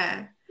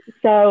 Yeah.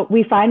 So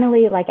we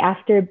finally, like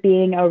after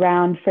being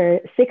around for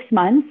 6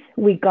 months,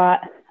 we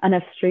got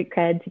enough street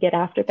cred to get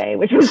Afterpay,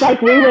 which was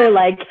like, we were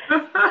like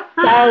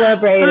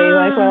celebrating,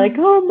 like we're like,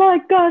 oh my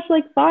gosh,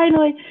 like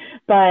finally.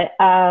 But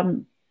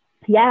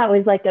it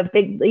was like a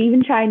big,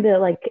 even trying to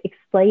like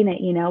explain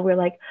it, we're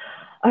like,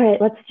 all right,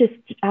 let's just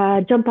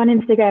jump on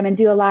Instagram and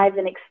do a live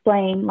and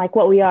explain like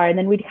what we are. And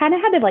then we kind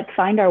of had to like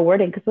find our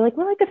wording, because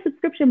we're like a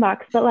subscription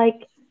box, but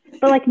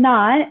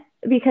not,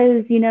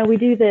 because, we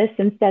do this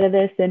instead of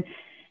this.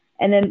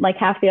 And then like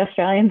half the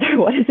Australians are,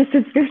 what is a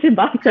subscription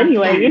box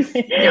anyway? So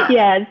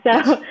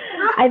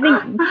I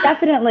think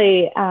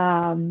definitely,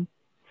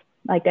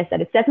 like I said,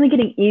 it's definitely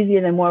getting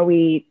easier the more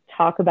we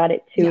talk about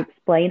it to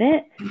explain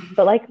it.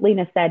 But like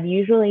Lena said,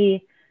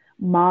 usually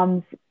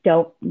moms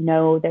don't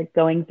know they're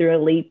going through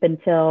a leap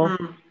until,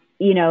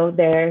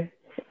 they're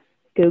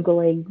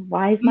Googling,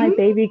 why is my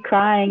baby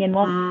crying and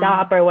won't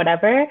stop, or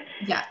whatever.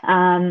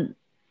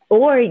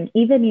 Or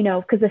even,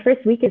 because the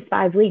first week is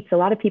 5 leaps. A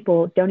lot of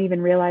people don't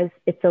even realize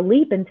it's a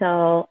leap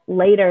until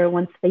later,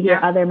 once they hear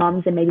other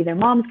moms and maybe their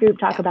mom's group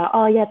talk about,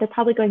 oh yeah, they're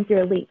probably going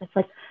through a leap. It's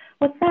like,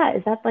 what's that?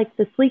 Is that like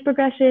the sleep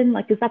regression?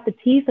 Like, is that the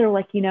teeth, or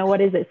like, what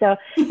is it? So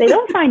they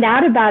don't find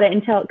out about it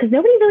until, because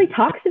nobody really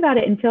talks about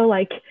it until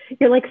like,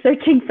 you're like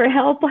searching for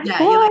help. Like, you're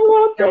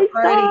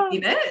already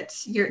in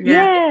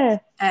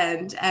it.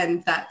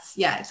 And that's,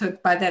 so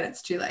by then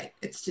it's too late.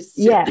 It's just,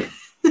 exactly.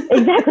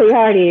 You're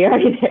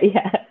already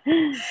there.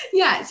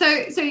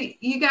 So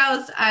you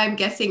girls, I'm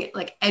guessing,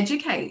 like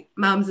educate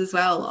mums as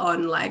well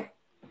on like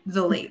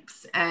the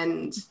leaps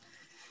and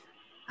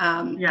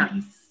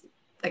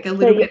like a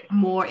little bit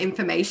more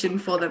information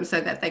for them,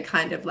 so that they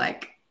kind of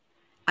like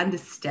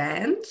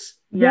understand.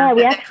 We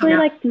actually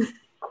like to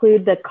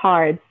include the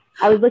cards.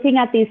 I was looking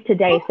at these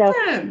today.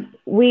 Awesome.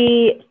 So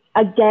we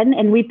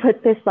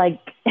put this like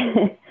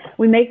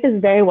we make this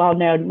very well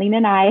known. Lena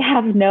and I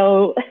have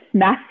no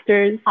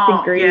master's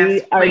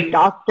degree or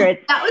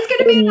doctorate. That was going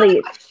to be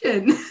another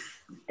question.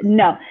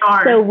 No.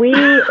 So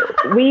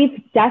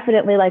we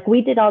definitely, like,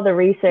 we did all the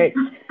research,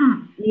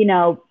 you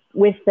know,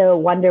 with the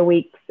Wonder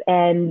Weeks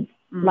and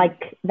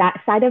like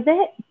that side of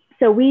it.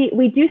 So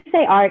we do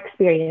say our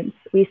experience.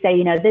 We say,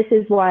 you know, this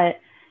is what,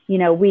 you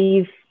know,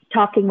 we've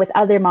talking with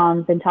other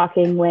moms and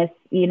talking with,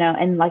 you know,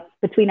 and like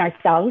between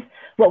ourselves,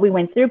 what we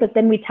went through, but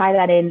then we tie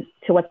that in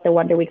to what the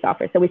Wonder Weeks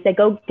offer. So we say,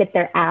 go get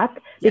their app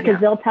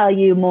because they'll tell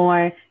you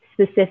more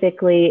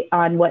specifically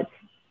on what's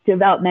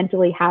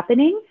developmentally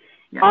happening.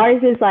 Yeah.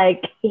 Ours is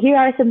like, here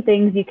are some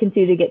things you can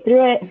do to get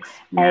through it.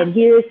 Yeah. And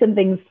here are some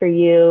things for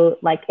you.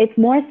 Like, it's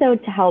more so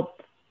to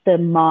help the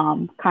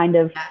mom kind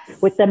of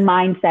with the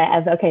mindset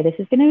of, okay, this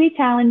is going to be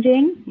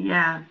challenging.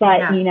 Yeah.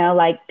 But, you know,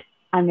 like,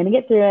 I'm going to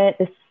get through it.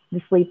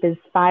 The sleep is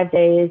 5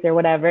 days or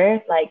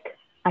whatever. Like,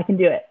 I can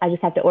do it. I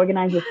just have to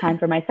organize this time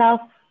for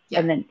myself. Yeah.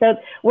 And then, so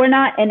we're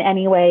not in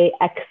any way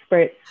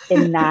experts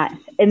in that,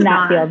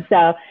 field.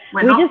 So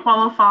we're not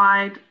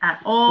qualified at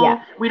all.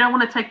 Yeah. We don't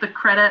want to take the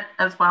credit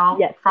as well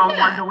from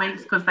Wonder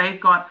Weeks because they've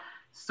got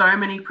so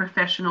many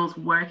professionals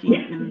working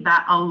in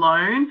that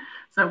alone.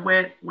 So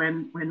we're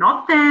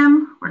not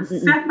them, we're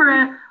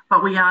separate,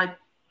 but we are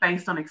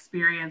based on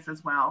experience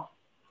as well.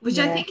 Which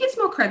I think is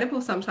more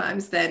credible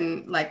sometimes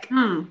than like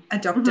a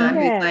doctor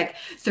who's like,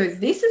 so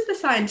this is the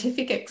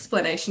scientific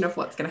explanation of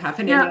what's going to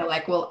happen. And you're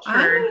like, well,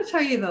 I'm going to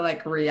tell you the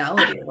like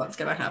reality of what's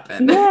going to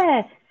happen.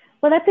 Yeah.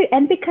 Well, that's it.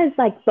 And because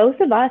like both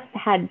of us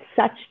had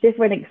such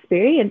different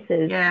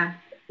experiences. Yeah.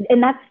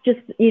 And that's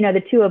just, you know, the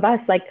two of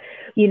us, like,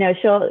 you know,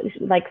 so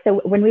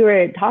when we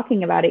were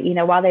talking about it, you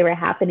know, while they were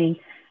happening,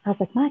 I was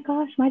like, my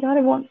gosh, my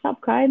daughter won't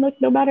stop crying.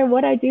 Like, no matter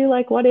what I do,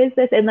 like, what is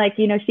this? And like,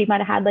 you know, she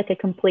might've had like a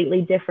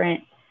completely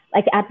different,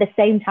 like at the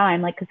same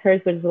time, like, cause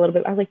hers was a little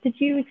bit, I was like, did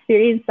you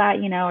experience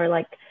that, you know, or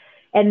like,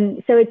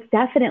 and so it's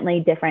definitely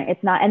different.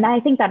 It's not, and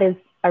I think that is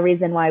a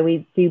reason why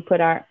we do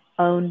put our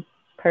own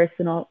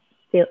personal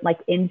feel like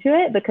into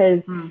it,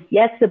 because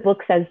yes, the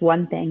book says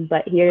one thing,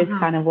 but here's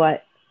kind of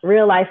what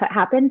real life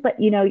happened. But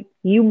you know,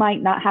 you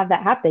might not have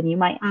that happen. You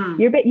might,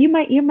 your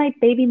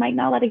baby might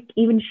not let it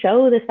even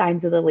show the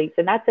signs of the leaks,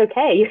 and that's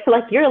okay. You're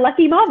like, you're a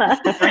lucky mama,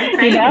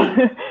 you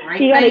know,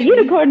 you got a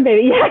unicorn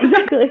baby. Yeah,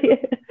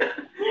 exactly.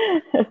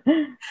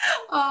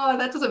 Oh,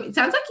 that's awesome. It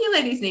sounds like you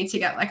ladies need to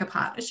get like a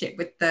partnership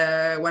with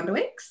the Wonder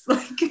Weeks.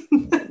 Like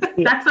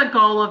that's a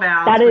goal of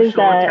ours. That is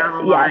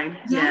down the line.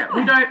 Yeah.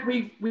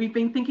 We've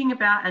been thinking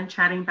about and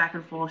chatting back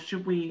and forth.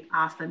 Should we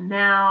ask them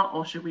now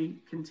or should we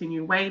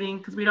continue waiting?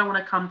 Because we don't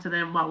want to come to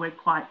them while we're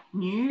quite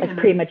new, like, and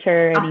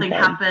premature. Something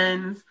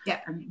happens.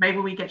 Yeah. And maybe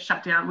we get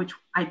shut down, which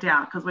I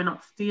doubt because we're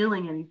not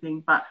stealing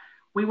anything, but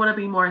we want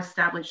to be more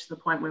established to the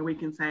point where we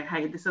can say,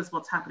 hey, this is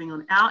what's happening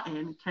on our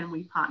end. Can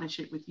we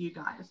partnership with you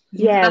guys?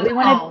 Yeah, we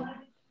want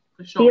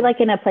to be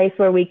like in a place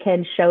where we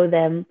can show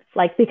them,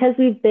 like, because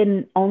we've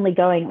been only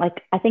going,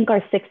 like, I think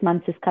our 6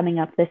 months is coming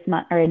up this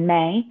month or in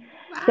May.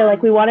 Wow. So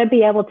like, we want to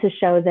be able to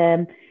show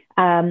them,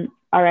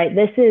 all right,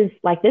 this is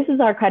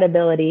our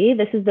credibility.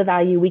 This is the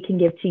value we can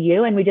give to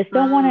you. And we just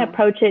don't want to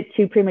approach it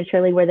too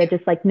prematurely where they're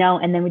just like, no,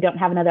 and then we don't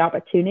have another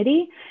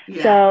opportunity.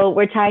 Yeah. So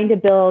we're trying to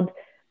build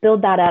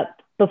that up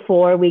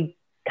before we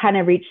kind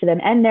of reach them.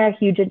 And they're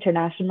huge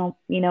international,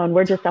 you know, and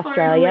we're just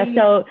Australia.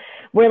 So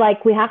we're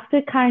like, we have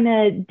to kind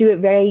of do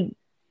it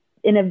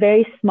in a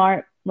very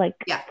smart, like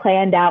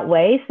planned out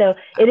way. So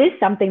it is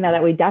something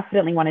that we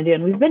definitely want to do.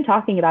 And we've been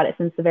talking about it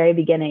since the very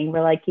beginning.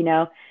 We're like, you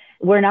know,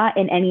 we're not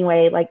in any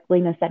way, like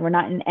Lena said, we're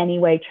not in any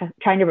way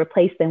trying to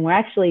replace them. We're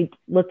actually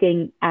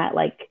looking at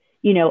like,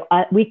 you know,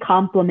 we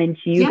complement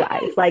you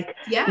guys. Like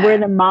we're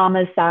the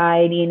mama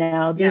side, you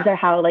know, these are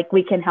how like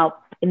we can help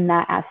in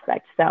that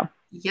aspect. So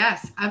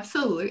yes,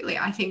 absolutely.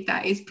 I think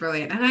that is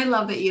brilliant. And I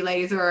love that you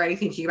ladies are already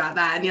thinking about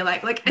that. And you're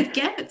like,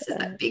 again, it's just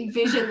that big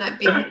vision, that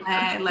big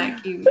plan,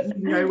 like you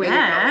know where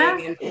you're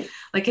going. And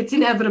like, it's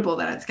inevitable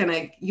that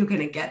you're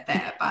going to get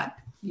there, but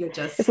you're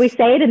just. If we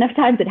say it enough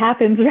times, it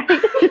happens, right?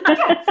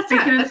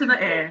 Stick it into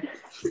the air.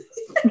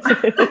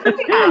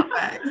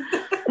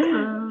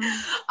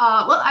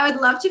 Well, I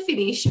would love to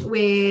finish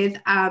with,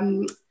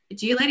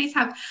 do you ladies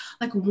have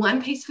like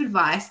one piece of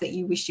advice that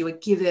you wish you were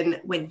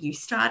given when you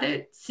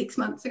started 6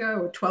 months ago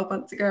or 12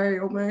 months ago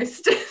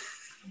almost?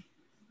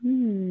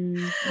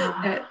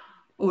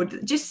 Or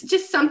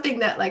just something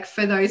that like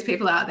for those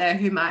people out there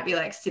who might be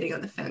like sitting on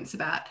the fence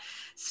about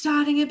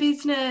starting a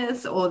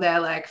business, or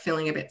they're like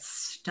feeling a bit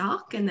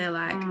stuck and they're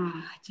like,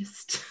 I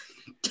just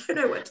don't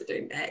know what to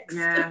do next.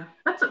 Yeah,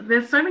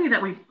 there's so many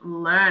that we've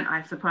learned,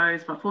 I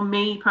suppose. But for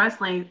me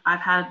personally,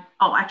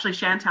 actually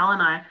Chantal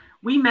and I,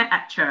 we met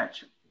at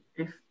church.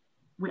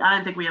 I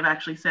don't think we have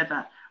actually said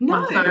that.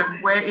 No. But so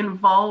we're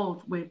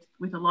involved with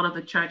a lot of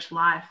the church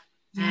life.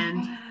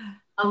 And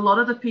a lot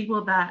of the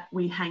people that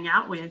we hang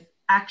out with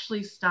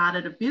actually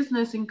started a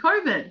business in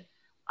COVID.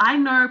 I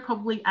know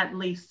probably at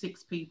least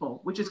 6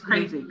 people, which is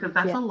crazy because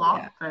that's a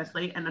lot,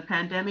 firstly. And the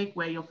pandemic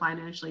where you're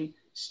financially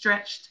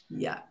stretched,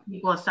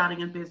 people are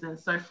starting a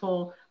business. So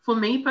for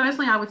me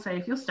personally, I would say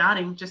if you're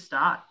starting, just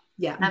start.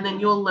 Yeah. And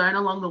then you'll learn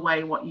along the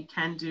way what you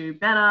can do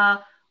better,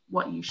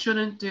 what you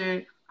shouldn't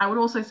do. I would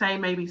also say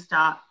maybe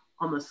start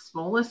on the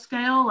smaller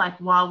scale. Like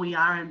while we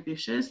are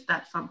ambitious,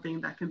 that's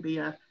something that can be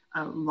a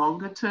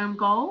longer term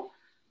goal,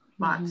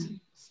 but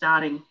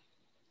starting,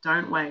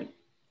 don't wait.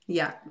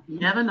 Yeah. You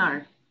never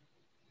know.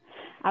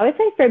 I would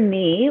say for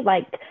me,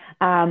 like,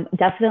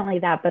 definitely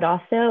that, but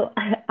also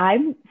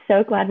I'm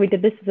so glad we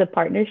did this as a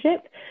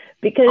partnership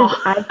because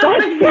I've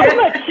got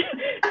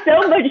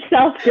so much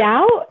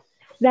self-doubt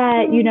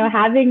that, you know,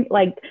 having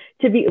like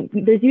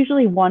there's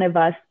usually one of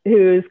us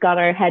who's got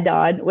our head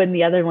on when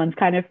the other one's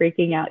kind of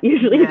freaking out.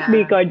 Usually it's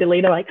me going to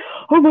Lena like,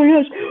 oh my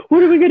gosh,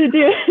 what are we going to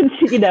do? And,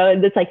 you know,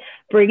 and it's like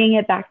bringing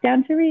it back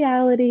down to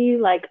reality,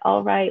 like,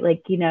 all right,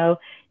 like, you know,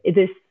 is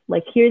this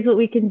like, here's what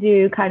we can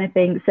do kind of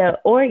thing. So,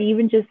 or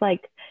even just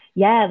like,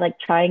 yeah, like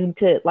trying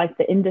to like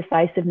the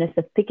indecisiveness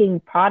of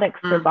picking products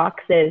for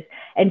boxes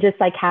and just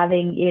like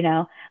having, you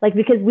know, like,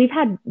 because we've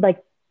had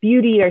like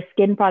beauty or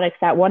skin products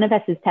that one of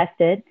us has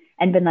tested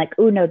and been like,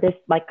 oh no, this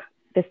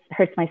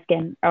hurts my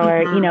skin,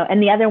 or, you know,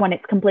 and the other one,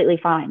 it's completely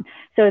fine.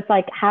 So it's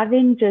like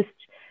having just,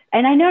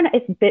 and I know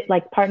it's a bit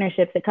like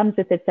partnerships, it comes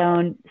with its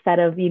own set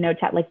of, you know,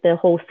 like the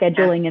whole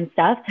scheduling and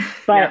stuff,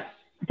 but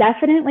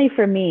definitely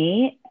for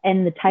me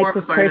and the type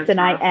of person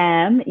I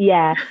am,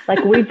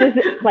 like we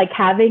just like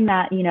having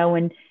that, you know,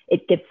 when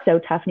it gets so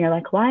tough and you're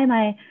like, why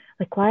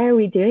are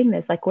we doing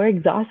this? Like we're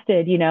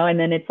exhausted, you know, and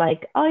then it's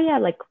like, oh yeah,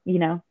 like, you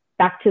know,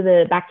 back to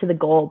the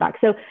goal back.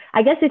 So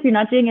I guess if you're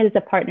not doing it as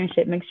a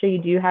partnership, make sure you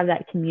do have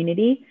that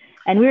community.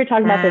 And we were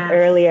talking about this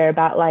earlier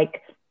about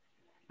like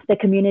the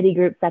community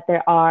groups that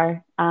there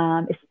are,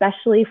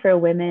 especially for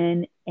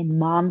women and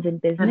moms in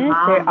business,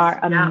 there are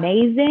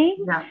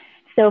amazing.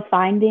 So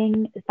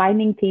finding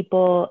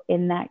people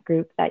in that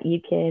group that you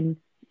can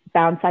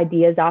bounce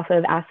ideas off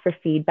of, ask for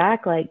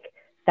feedback, like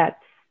I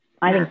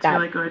think that's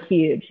really good.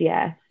 Huge.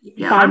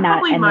 Find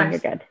that and then you're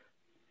good.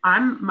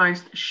 I'm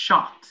most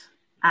shocked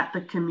at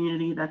the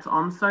community that's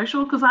on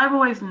social, because I've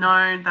always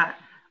known that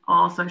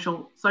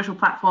social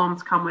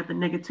platforms come with the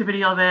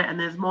negativity of it, and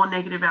there's more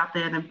negative out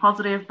there than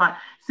positive. But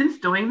since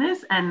doing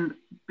this and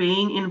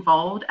being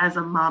involved as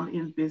a mum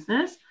in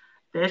business,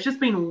 there's just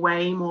been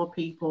way more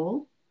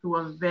people who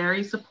are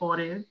very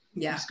supportive.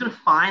 Yeah. I'm just going to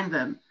find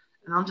them.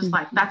 And I'm just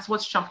like, that's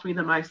what's shocked me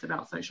the most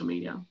about social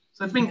media.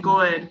 So it's been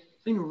good.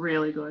 It's been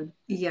really good.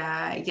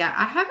 Yeah.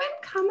 I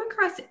haven't come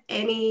across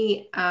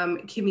any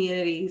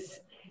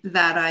communities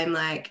that I'm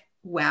like,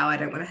 wow, I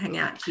don't want to hang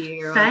out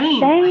here.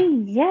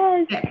 Same.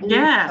 Yes.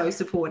 Yeah. So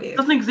supportive. It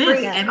doesn't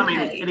exist. I mean,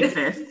 it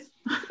exists.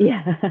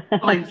 Yeah.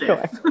 It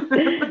exists.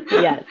 Sure.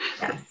 Yes.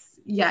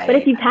 Yeah. But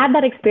if you've had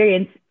that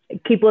experience,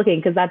 keep looking,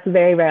 because that's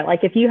very rare.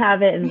 Like if you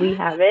have it and we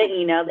have it,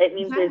 you know, it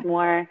means there's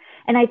more.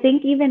 And I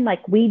think even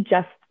like we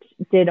just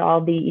did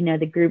all the, you know,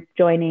 the group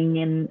joining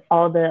and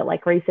all the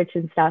like research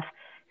and stuff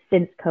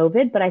since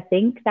COVID. But I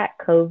think that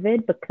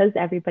COVID, because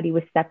everybody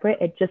was separate,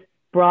 it just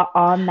brought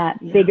on that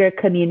bigger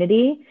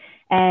community.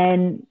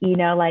 And, you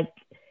know, like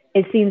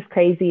it seems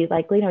crazy.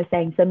 Like Lena was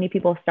saying, so many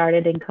people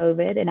started in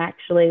COVID, and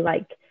actually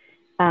like,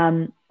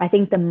 I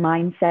think the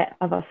mindset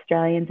of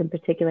Australians in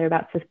particular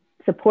about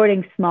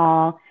supporting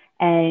small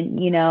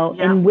and, you know,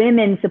 and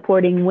women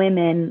supporting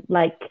women,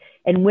 like,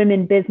 and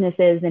women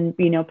businesses and,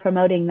 you know,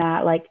 promoting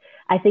that, like,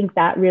 I think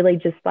that really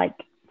just like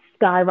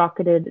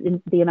skyrocketed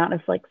in the amount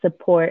of like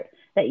support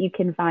that you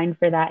can find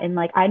for that. And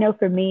like, I know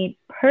for me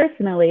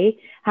personally,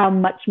 how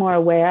much more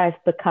aware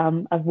I've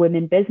become of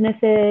women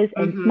businesses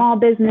and small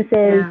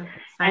businesses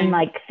and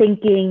like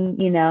thinking,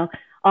 you know,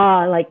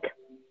 like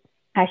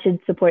I should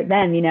support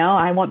them, you know,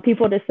 I want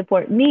people to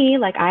support me.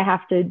 Like I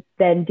have to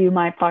then do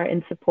my part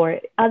and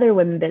support other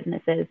women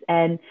businesses.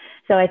 And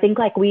so I think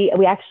like we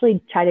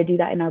actually try to do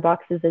that in our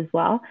boxes as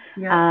well.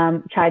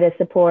 Try to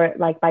support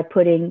like by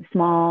putting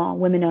small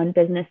women-owned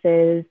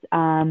businesses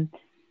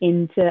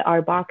into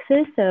our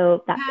boxes.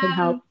 So that can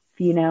help,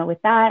 you know,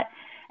 with that.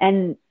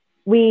 And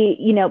we,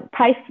 you know,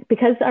 price,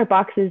 because our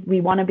boxes, we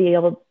want to be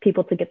able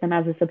people to get them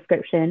as a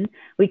subscription.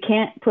 We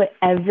can't put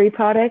every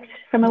product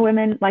from a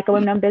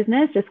women-owned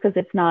business, just because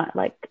it's not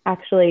like,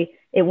 actually,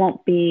 it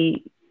won't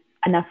be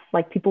enough.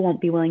 Like people won't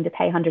be willing to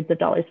pay hundreds of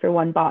dollars for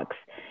one box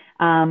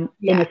in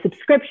a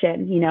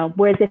subscription, you know,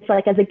 whereas if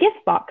like as a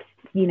gift box,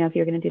 you know, if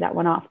you're going to do that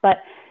one off, but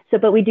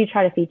we do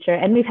try to feature,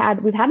 and we've had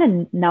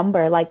a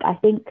number, like I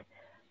think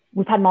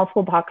we've had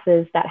multiple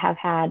boxes that have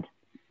had,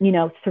 you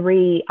know,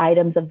 3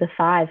 items of the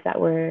 5 that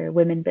were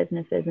women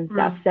businesses and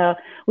stuff. So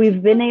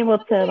we've been able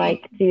to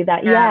like do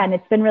that. And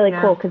it's been really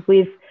cool, because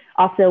we've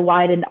also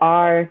widened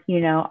our, you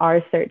know,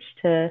 our search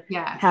to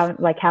how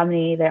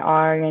many there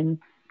are and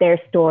their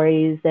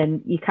stories,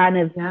 and you kind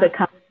of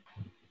become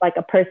like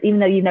a person, even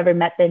though you've never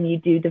met them, you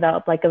do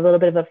develop like a little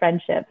bit of a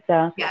friendship.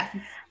 So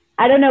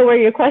I don't know where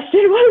your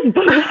question was,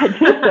 but I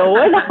just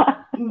went off.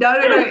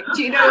 No.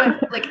 Do you know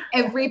what? Like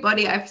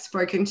everybody I've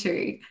spoken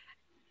to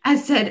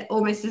has said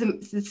almost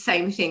the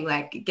same thing,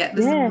 like get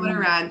the support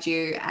around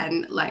you,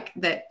 and like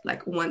that,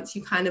 like once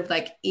you kind of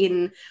like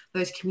in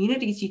those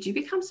communities, you do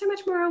become so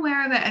much more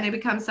aware of it, and it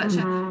becomes such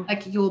a,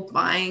 like you're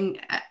buying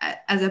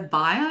as a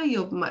buyer,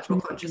 you're much more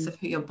conscious of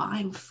who you're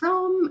buying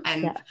from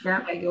and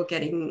where you're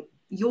getting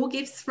your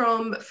gifts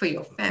from for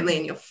your family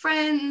and your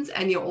friends,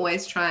 and you're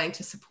always trying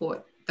to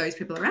support those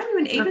people around you.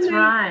 And even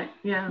though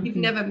you've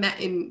never met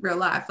in real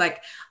life,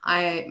 like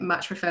I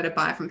much prefer to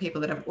buy from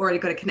people that I've already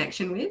got a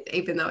connection with,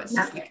 even though it's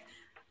just like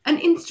an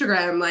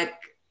Instagram like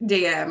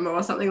DM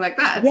or something like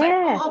that. It's like,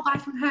 oh, I'll buy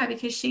from her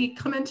because she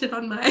commented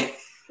on my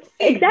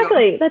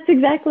exactly. That's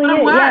exactly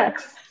it.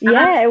 Works.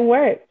 Yeah, it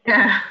works.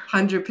 Yeah,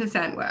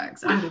 100%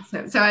 works.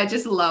 100%. So I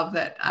just love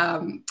that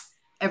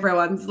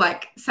everyone's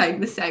like saying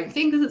the same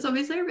thing, because it's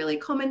obviously a really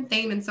common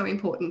theme and so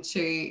important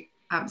to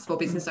small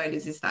business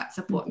owners, is that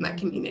support and that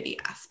community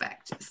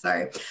aspect.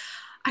 So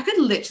I could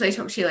literally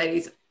talk to you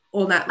ladies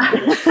all night long.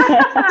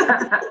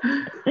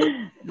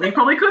 We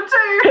probably could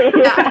too.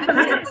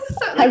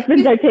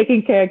 Husbands are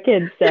taking care of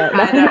kids. So.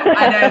 I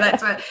know.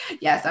 That's what.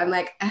 Yes, I'm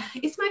like,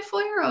 is my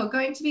 4-year-old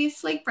going to be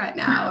asleep right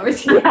now? Or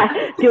is do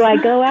I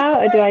go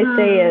out or do I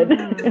stay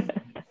in?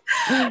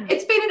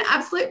 It's been an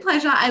absolute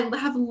pleasure. I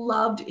have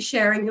loved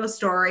sharing your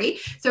story.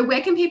 So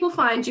where can people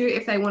find you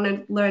if they want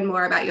to learn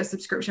more about your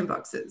subscription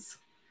boxes?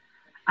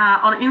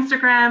 On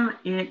Instagram,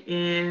 it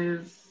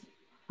is...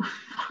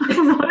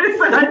 what is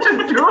it? I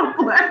just drew a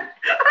blank.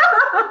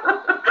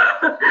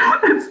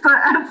 It's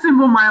the @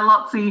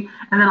 MyLoxy,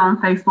 and then on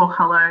Facebook,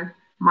 hello,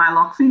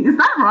 MyLoxy. Is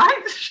that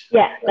right?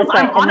 Yeah, that's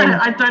right. I'm on it.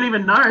 I don't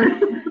even know.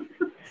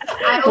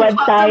 I will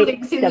pop the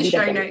links in the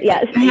show notes.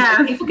 Yes.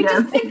 People can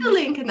just click the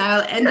link and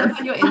they'll end up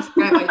on your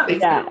Instagram or your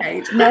Facebook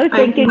page. No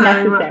thinking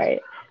necessary.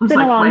 It's been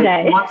a long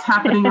day. What's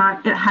happening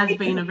right? It has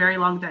been a very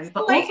long day.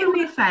 But also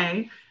we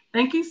say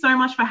thank you so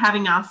much for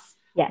having us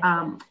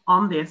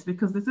on this,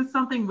 because this is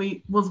something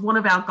was one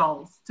of our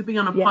goals, to be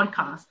on a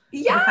podcast.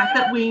 Yeah. The fact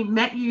that we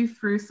met you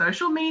through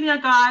social media,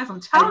 guys,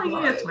 I'm telling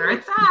you, it's where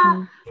it's at.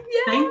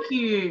 Yeah. Thank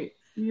you.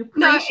 We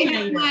appreciate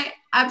it. My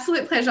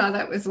absolute pleasure.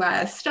 That was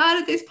why I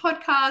started this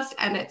podcast,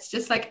 and it's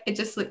just like, it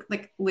just looked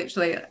like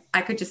literally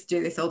I could just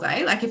do this all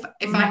day. Like if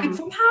I could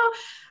somehow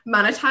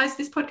monetize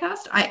this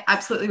podcast, I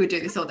absolutely would do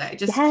this all day.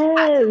 Just chat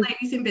to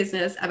ladies in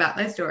business about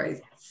their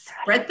stories,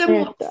 spread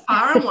them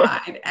far and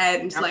wide,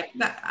 and like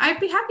that, I'd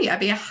be happy. I'd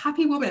be a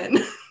happy woman.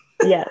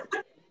 Yeah.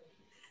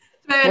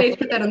 So I need to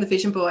put that on the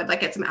vision board,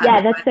 like get some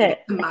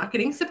some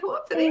marketing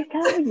support for this.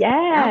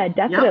 Yeah,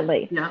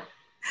 definitely. Yeah.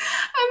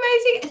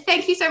 Amazing.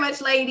 Thank you so much,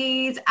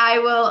 ladies. I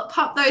will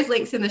pop those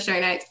links in the show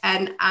notes.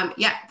 And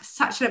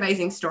such an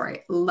amazing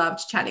story.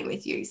 Loved chatting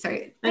with you. So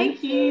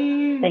thank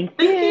you. Thank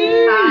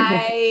you.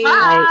 Bye.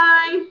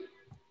 Bye.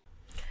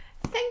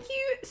 Thank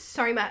you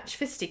so much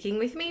for sticking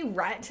with me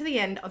right to the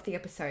end of the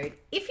episode.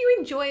 If you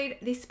enjoyed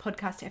this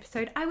podcast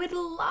episode, I would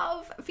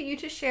love for you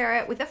to share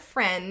it with a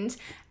friend,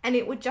 and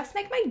it would just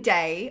make my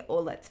day,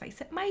 or let's face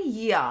it, my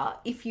year,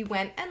 if you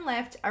went and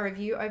left a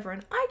review over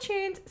on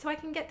iTunes so I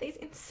can get these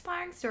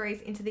inspiring stories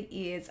into the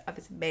ears of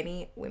as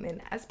many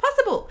women as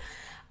possible.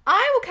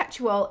 I will catch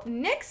you all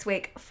next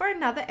week for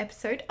another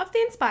episode of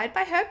the Inspired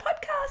by Her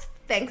podcast.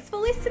 Thanks for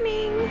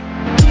listening.